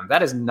destroy them.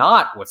 That is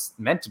not what's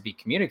meant to be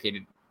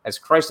communicated. As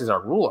Christ is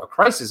our ruler,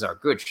 Christ is our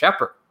good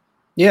shepherd.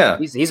 Yeah,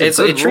 he's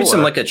it treats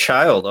him like a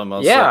child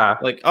almost. Yeah,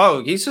 like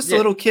oh, he's just a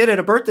little kid at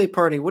a birthday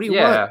party. What do you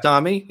want,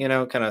 Tommy?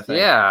 Kind of thing.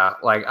 Yeah,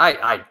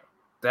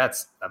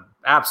 that's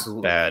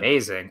absolutely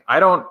amazing. I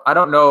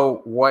don't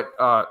know what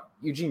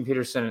Eugene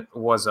Peterson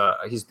was.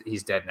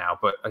 He's dead now,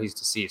 but he's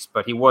deceased.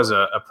 But he was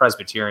a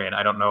Presbyterian.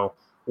 I don't know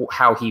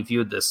how he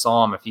viewed this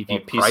psalm. If he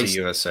viewed Christ,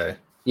 PCUSA.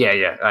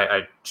 Yeah.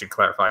 I should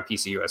clarify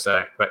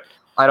PCUSA, but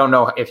I don't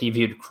know if he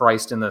viewed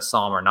Christ in this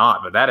psalm or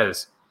not. But that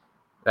is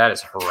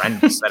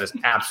horrendous. That is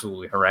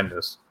absolutely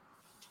horrendous.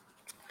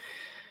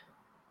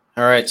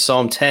 All right,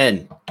 Psalm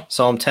 10,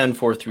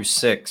 4 through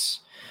 6.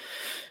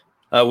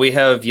 We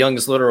have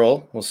Young's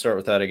literal. We'll start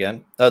with that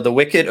again. The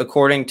wicked,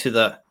 according to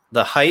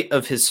the height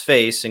of his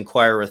face,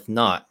 inquireth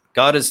not.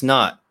 God is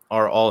not,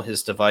 are all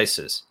his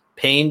devices.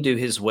 Pain do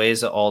his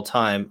ways at all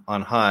time.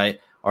 On high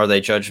are thy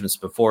judgments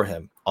before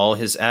him. All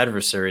his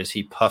adversaries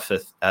he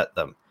puffeth at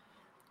them.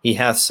 He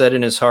hath said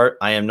in his heart,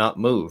 I am not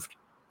moved.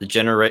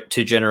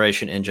 to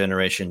generation and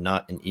generation,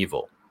 not in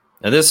evil.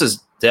 Now, this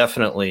is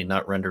definitely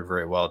not rendered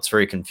very well. It's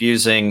very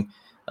confusing.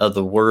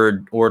 The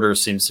word order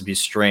seems to be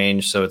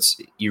strange. So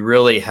you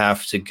really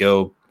have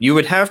to you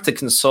would have to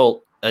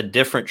consult a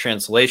different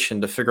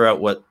translation to figure out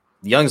what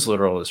Young's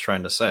literal is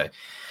trying to say.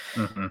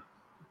 Mm-hmm.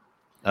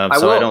 I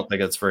don't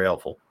think it's very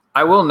helpful.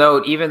 I will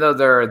note, even though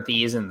there are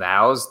these and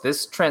thous,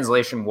 this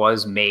translation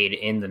was made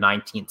in the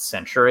 19th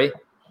century.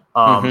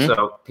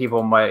 So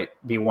people might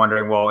be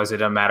wondering, well, is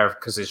it a matter of,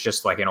 because it's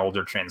just like an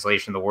older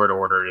translation, the word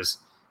order is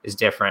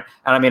different.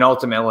 And I mean,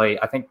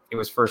 ultimately, I think it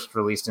was first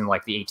released in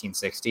like the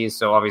 1860s.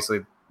 So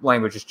obviously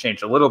language has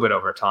changed a little bit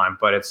over time,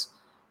 but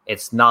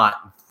it's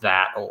not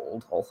that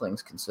old, all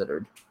things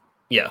considered.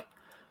 Yeah.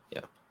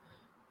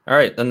 All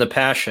right. Then the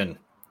Passion.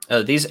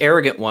 These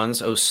arrogant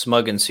ones, oh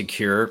smug and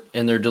secure,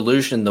 in their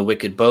delusion the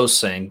wicked boast,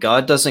 saying,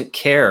 God doesn't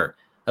care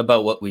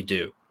about what we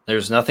do.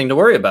 There's nothing to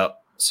worry about.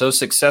 So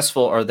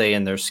successful are they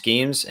in their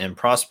schemes and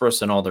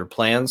prosperous in all their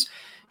plans.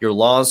 Your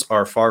laws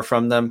are far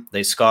from them.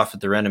 They scoff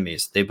at their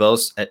enemies. They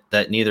boast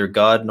that neither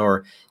God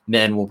nor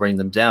men will bring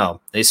them down.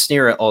 They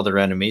sneer at all their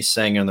enemies,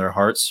 saying in their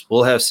hearts,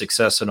 we'll have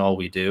success in all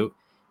we do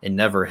and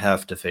never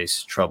have to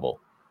face trouble.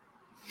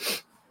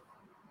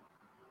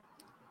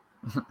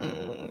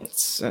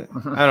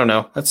 I don't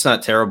know. That's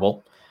not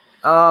terrible.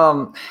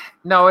 No,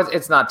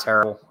 it's not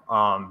terrible.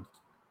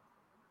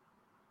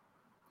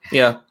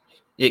 Yeah,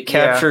 it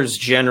captures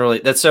generally.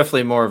 That's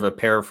definitely more of a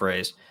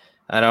paraphrase.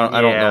 I don't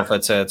know if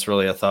I'd say it's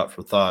really a thought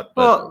for thought.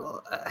 But.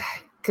 Well,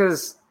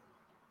 because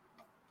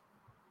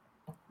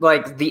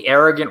like the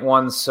arrogant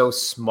one's so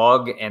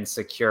smug and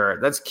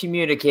secure, that's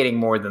communicating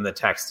more than the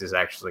text is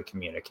actually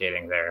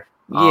communicating there.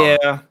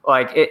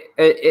 Like it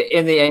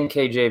in the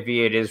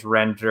NKJV, it is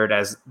rendered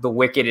as the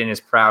wicked in his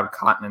proud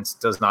countenance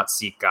does not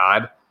seek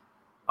God.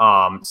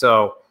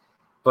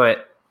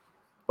 But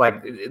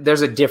like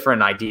there's a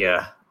different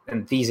idea,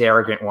 and these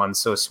arrogant ones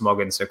so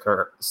smug and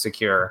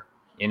secure,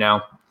 you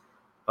know,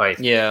 like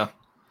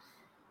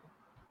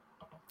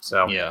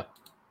So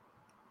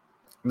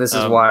this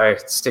is why I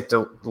stick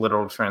to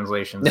literal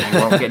translations. You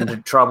won't get into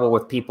trouble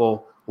with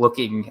people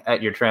looking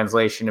at your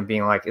translation and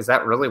being like, "Is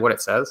that really what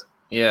it says?"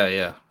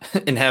 Yeah.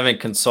 And having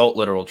consult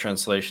literal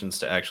translations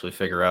to actually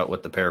figure out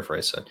what the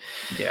paraphrase said.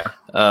 Yeah.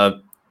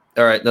 All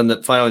right.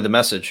 Then finally, the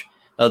message.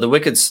 The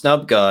wicked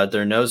snub God,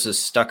 their noses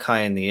stuck high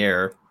in the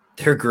air.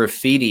 Their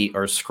graffiti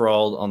are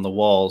scrawled on the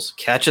walls.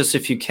 Catch us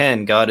if you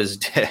can. God is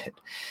dead.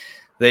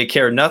 They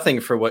care nothing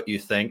for what you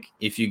think.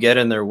 If you get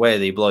in their way,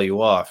 they blow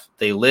you off.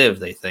 They live,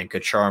 they think, a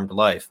charmed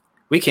life.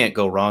 We can't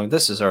go wrong.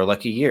 This is our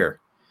lucky year.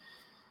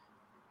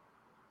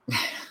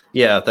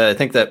 Yeah, I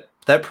think that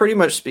pretty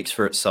much speaks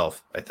for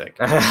itself, I think.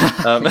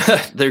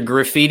 Their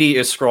graffiti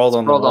is scrawled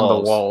on the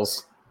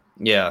walls.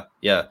 Yeah.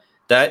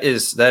 That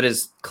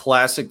is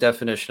classic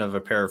definition of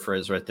a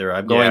paraphrase right there.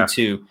 I'm going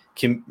to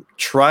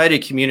try to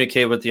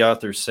communicate what the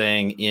author's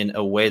saying in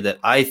a way that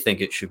I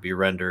think it should be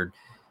rendered,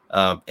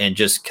 and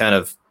just kind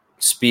of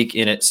speak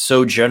in it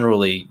so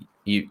generally.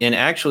 And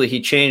actually,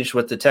 he changed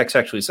what the text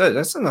actually says.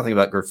 That's nothing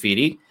about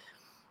graffiti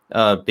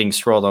being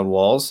scrawled on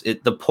walls.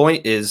 The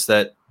point is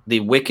that the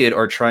wicked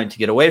are trying to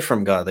get away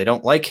from God. They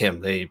don't like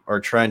him. They are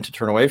trying to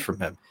turn away from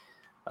him.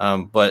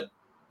 But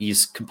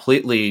he's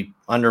completely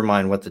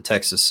undermined what the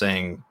text is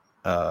saying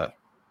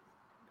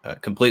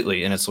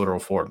completely in its literal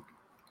form.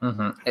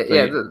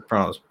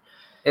 Mm-hmm.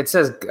 It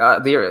says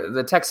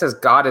the text says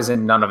God is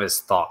in none of his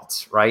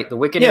thoughts, right? The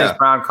wicked in his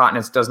brown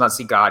countenance does not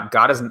see God.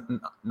 God is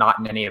not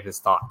in any of his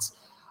thoughts.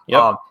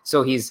 Yep.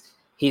 So he's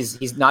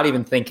not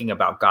even thinking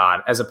about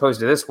God, as opposed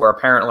to this, where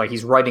apparently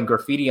he's writing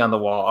graffiti on the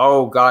wall.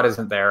 Oh, God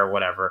isn't there, or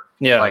whatever.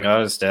 Yeah, like,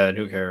 God is dead.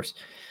 Who cares?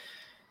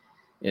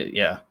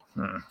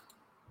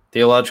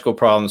 Theological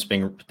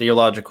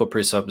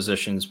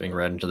presuppositions being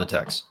read into the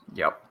text.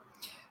 Yep.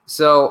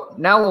 So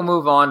now we'll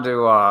move on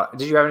to.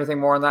 Did you have anything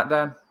more on that,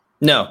 Dan?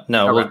 No.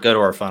 Okay. We'll go to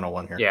our final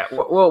one here. Yeah,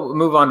 we'll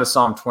move on to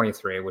Psalm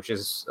 23, which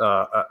is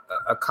a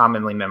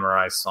commonly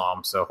memorized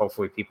psalm. So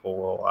hopefully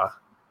people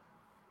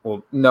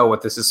will know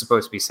what this is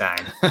supposed to be saying.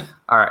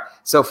 All right.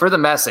 So for the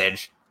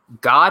message,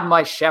 God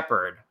my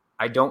shepherd,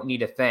 I don't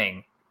need a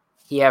thing.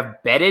 He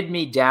have bedded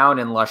me down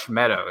in lush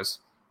meadows.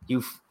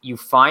 You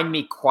find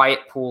me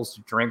quiet pools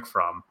to drink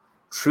from.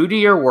 True to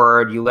your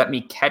word, you let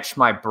me catch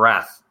my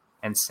breath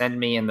and send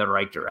me in the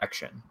right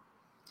direction.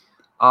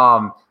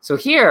 So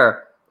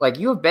here, like,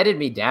 you have bedded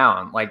me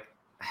down. Like,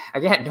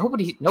 again,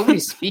 nobody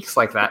speaks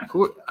like that.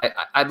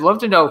 I'd love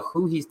to know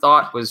who he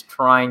thought was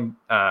trying.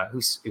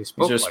 Who spoke These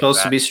are like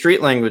supposed that. to be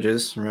street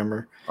languages.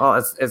 Remember?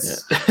 Well,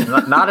 it's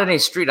not any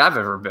street I've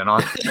ever been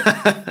on.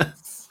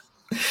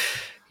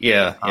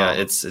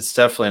 It's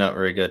definitely not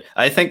very good.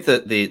 I think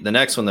that the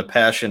next one, the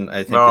Passion,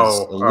 I think is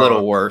a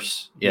little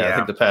worse. I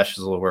think the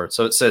Passion is a little worse.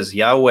 So it says,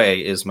 Yahweh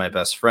is my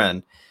best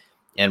friend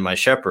and my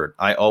shepherd.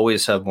 I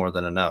always have more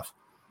than enough.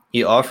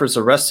 He offers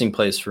a resting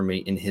place for me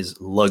in his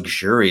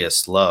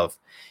luxurious love.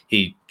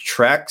 His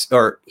tracks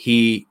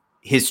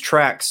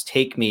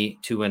take me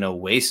to an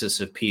oasis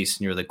of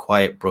peace near the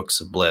quiet brooks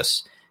of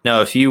bliss.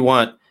 Now, if you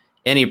want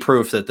any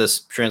proof that this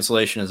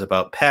translation is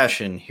about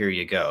passion, here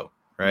you go,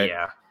 right?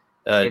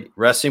 Yeah.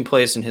 Resting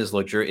place in his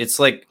luxury. It's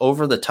like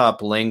over the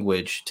top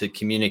language to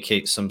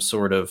communicate some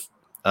sort of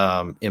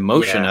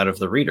emotion out of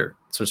the reader.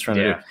 That's what it's trying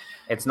to do.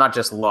 It's not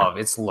just love;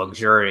 it's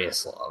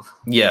luxurious love.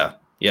 Yeah.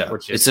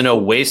 It's an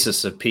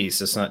oasis of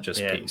peace. It's not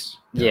just peace.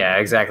 Yeah,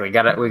 exactly.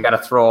 We gotta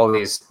throw all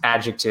these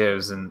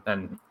adjectives and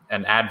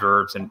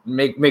adverbs and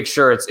make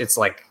sure it's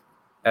like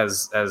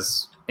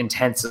as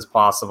intense as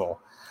possible.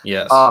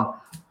 Yes.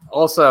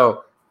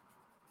 Also,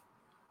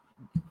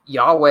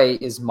 Yahweh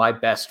is my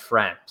best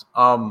friend.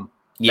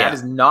 That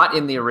is not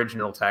in the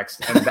original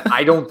text, and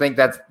I don't think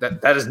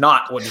that is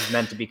not what is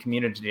meant to be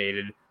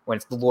communicated when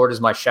it's the Lord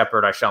is my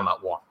shepherd, I shall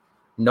not want.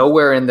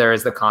 Nowhere in there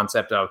is the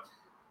concept of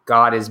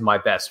God is my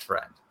best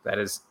friend. That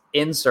is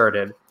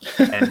inserted,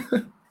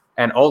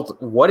 and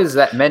what is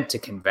that meant to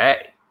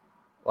convey?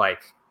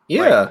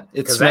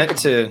 It's meant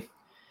to.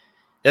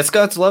 That's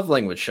God's love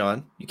language,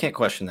 Sean. You can't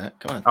question that.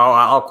 Come on. Oh,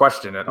 I'll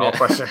question it. I'll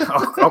question.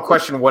 I'll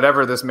question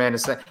whatever this man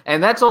is saying,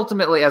 and that's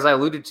ultimately, as I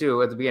alluded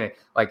to at the beginning,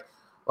 like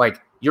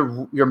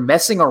you're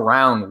messing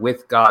around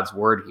with God's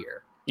word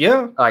here.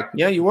 Yeah,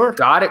 you were.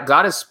 God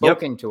has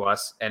spoken to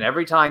us, and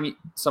every time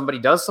somebody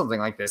does something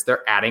like this,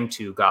 they're adding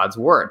to God's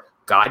word.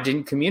 God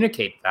didn't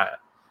communicate that,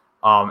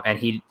 and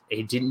he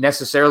didn't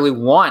necessarily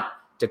want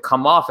to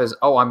come off as,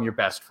 "Oh, I'm your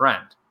best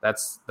friend."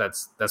 That's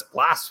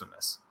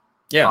blasphemous.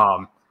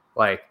 Yeah.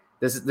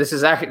 This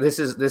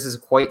is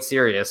quite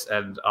serious,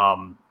 and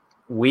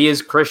we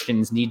as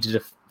Christians need to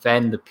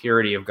defend the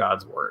purity of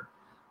God's word.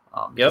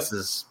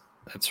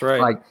 That's right.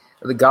 Like,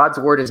 the God's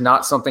word is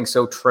not something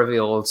so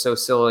trivial and so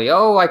silly.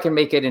 Oh, I can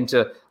make it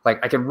into,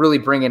 I can really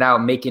bring it out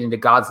and make it into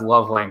God's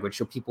love language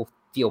so people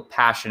feel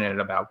passionate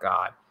about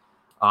God.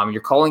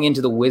 You're calling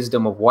into the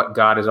wisdom of what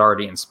God has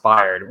already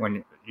inspired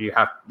when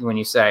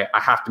you say, I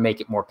have to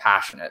make it more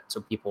passionate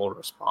so people will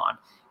respond.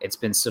 It's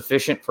been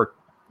sufficient for,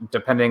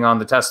 depending on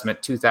the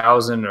Testament,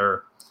 2,000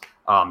 or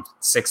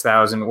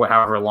 6,000,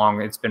 however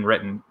long it's been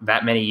written,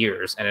 that many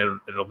years, and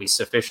it'll be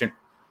sufficient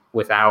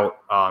without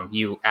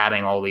you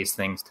adding all these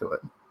things to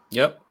it.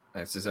 Yep,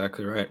 that's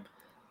exactly right.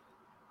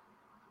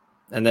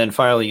 And then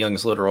finally,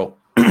 Young's Literal,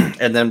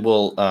 and then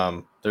we'll.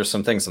 There's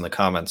some things in the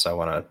comments I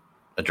want to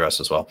address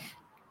as well.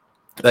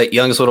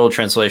 Young's Literal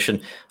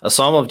translation: A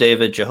Psalm of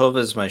David. Jehovah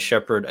is my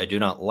shepherd; I do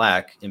not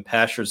lack. In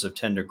pastures of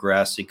tender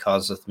grass, he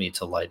causeth me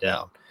to lie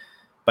down.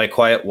 By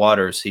quiet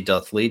waters, he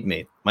doth lead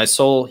me. My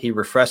soul he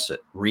refresheth.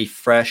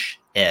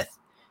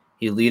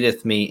 He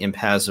leadeth me in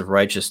paths of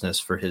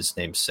righteousness for his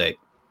name's sake.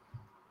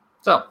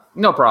 So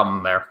no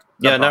problem there.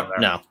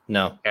 No.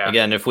 Yeah.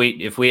 Again, if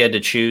we had to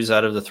choose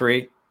out of the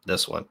three,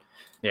 this one,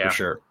 for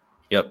sure.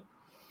 Yep.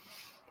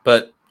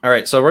 But all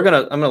right, so I'm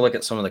gonna look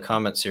at some of the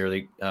comments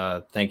here.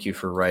 Thank you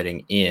for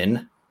writing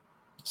in.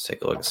 Let's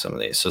take a look at some of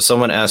these. So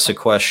someone asked a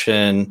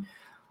question.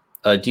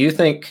 Do you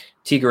think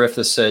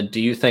Tigariffus said?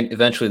 Do you think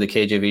eventually the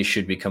KJV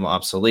should become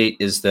obsolete?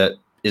 Is that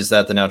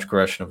the natural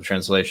progression of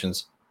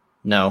translations?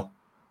 No.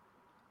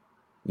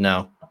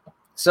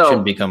 So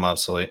shouldn't become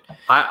obsolete.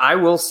 I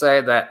will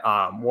say that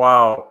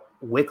while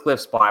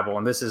Wycliffe's Bible,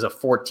 and this is a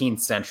 14th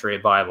century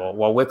Bible,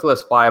 while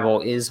Wycliffe's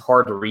Bible is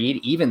hard to read,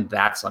 even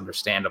that's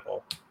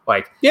understandable.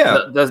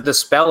 The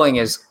spelling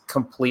is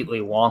completely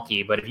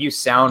wonky, but if you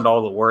sound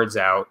all the words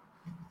out,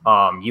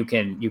 you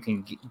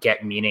can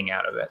get meaning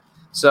out of it.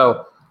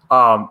 So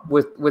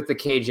with the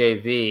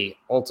KJV,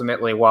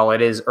 ultimately, while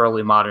it is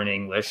early modern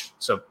English,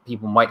 so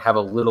people might have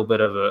a little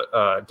bit of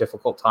a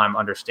difficult time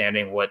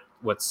understanding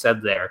what's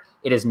said there,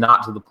 it is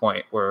not to the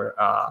point where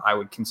I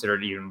would consider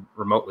it even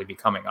remotely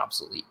becoming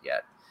obsolete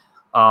yet.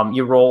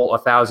 You roll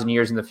 1,000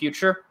 years in the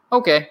future,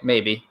 okay,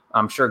 maybe.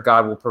 I'm sure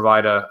God will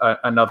provide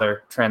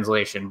another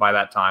translation by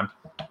that time,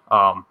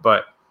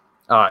 but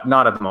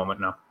not at the moment,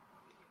 no.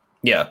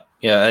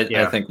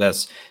 I think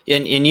that's,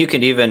 and you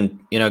can even,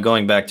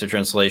 going back to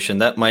translation,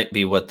 that might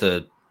be what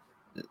the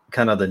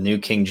kind of the New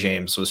King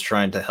James was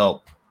trying to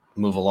help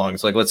move along.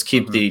 It's like, let's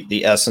keep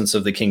the essence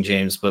of the King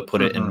James, but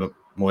put it in a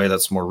way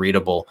that's more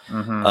readable.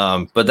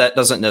 But that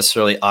doesn't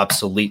necessarily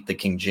obsolete the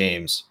King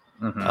James.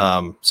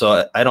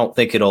 So I don't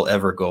think it'll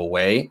ever go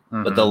away,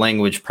 but the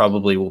language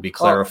probably will be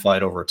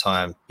clarified over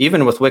time.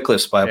 Even with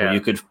Wycliffe's Bible,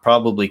 you could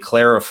probably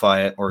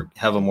clarify it or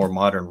have a more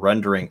modern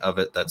rendering of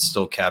it that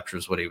still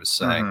captures what he was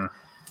saying.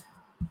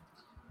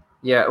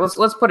 Yeah,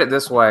 let's put it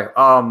this way.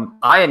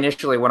 I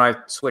initially, when I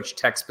switched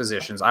text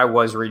positions, I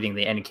was reading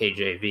the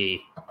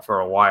NKJV for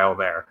a while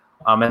there.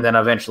 And then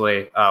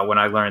eventually, when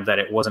I learned that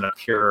it wasn't a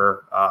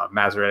pure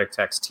Masoretic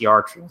text TR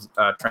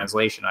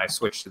translation, I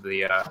switched to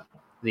the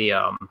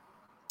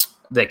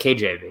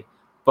KJV.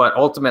 But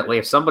ultimately,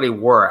 if somebody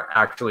were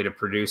actually to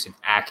produce an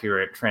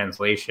accurate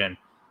translation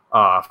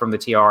from the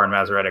TR and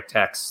Masoretic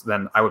text,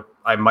 then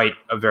I might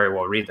very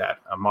well read that,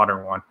 a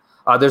modern one.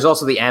 There's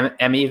also the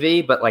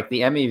MEV, but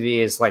the MEV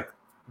is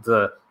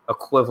the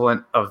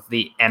equivalent of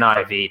the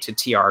NIV to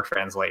TR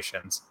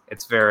translations.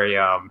 It's very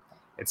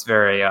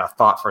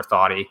thought for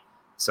thoughty.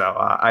 So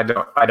I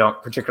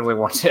don't particularly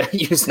want to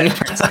use that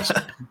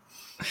translation.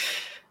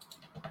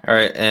 All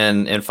right,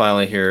 and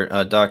finally here,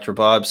 Dr.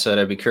 Bob said,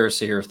 I'd be curious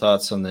to hear your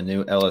thoughts on the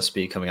new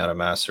LSB coming out of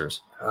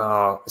Masters.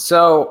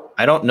 So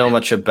I don't know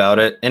much about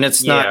it, and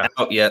it's Yeah. not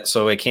out yet,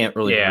 so I can't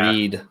really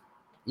read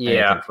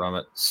anything from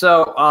it.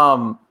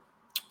 So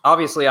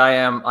obviously I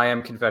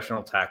am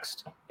confessional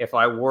text. If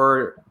I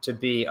were to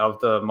be of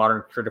the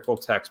modern critical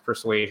text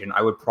persuasion,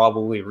 I would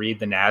probably read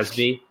the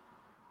NASB.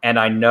 And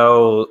I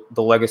know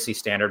the Legacy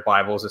Standard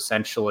Bible is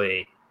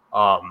essentially,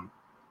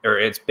 or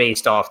it's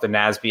based off the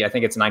NASB. I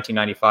think it's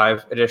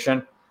 1995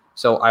 edition.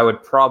 So I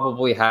would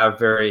probably have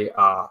very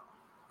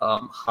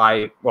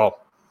high, well,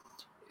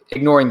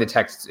 ignoring the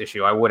text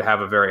issue, I would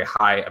have a very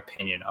high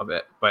opinion of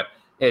it. But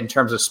in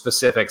terms of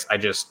specifics, I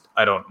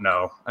don't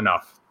know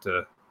enough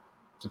to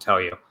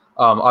tell you.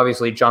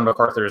 Obviously, John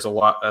MacArthur is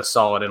a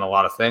solid in a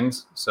lot of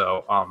things,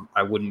 so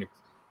I wouldn't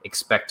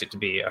expect it to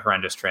be a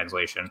horrendous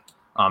translation.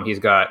 He's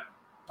got,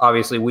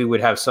 obviously, we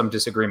would have some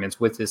disagreements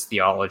with his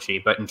theology,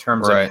 but in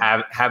terms of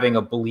having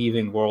a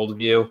believing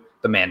worldview,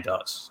 the man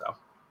does. So,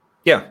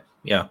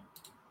 Yep.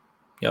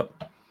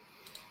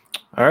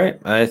 All right,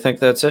 I think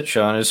that's it,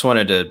 Sean. I just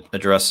wanted to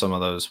address some of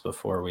those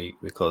before we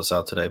close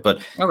out today.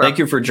 But Thank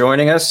you for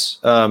joining us.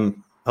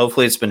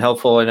 Hopefully it's been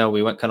helpful. I know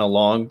we went kind of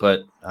long,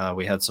 but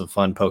we had some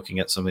fun poking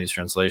at some of these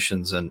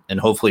translations, and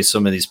hopefully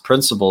some of these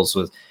principles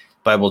with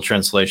Bible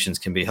translations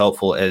can be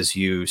helpful as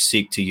you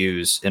seek to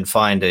use and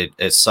find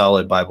a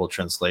solid Bible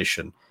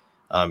translation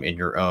in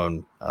your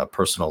own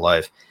personal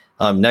life.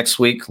 Next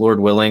week,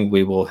 Lord willing,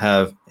 we will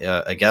have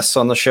a guest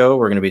on the show.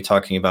 We're going to be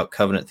talking about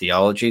covenant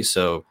theology,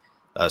 so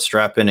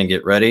strap in and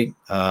get ready.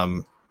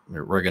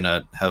 We're going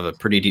to have a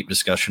pretty deep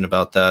discussion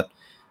about that.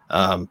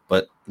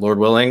 But Lord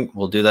willing,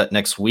 we'll do that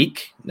next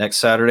week, next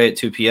Saturday at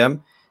 2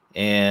 p.m.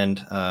 And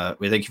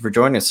we thank you for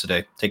joining us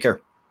today. Take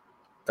care.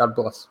 God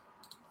bless.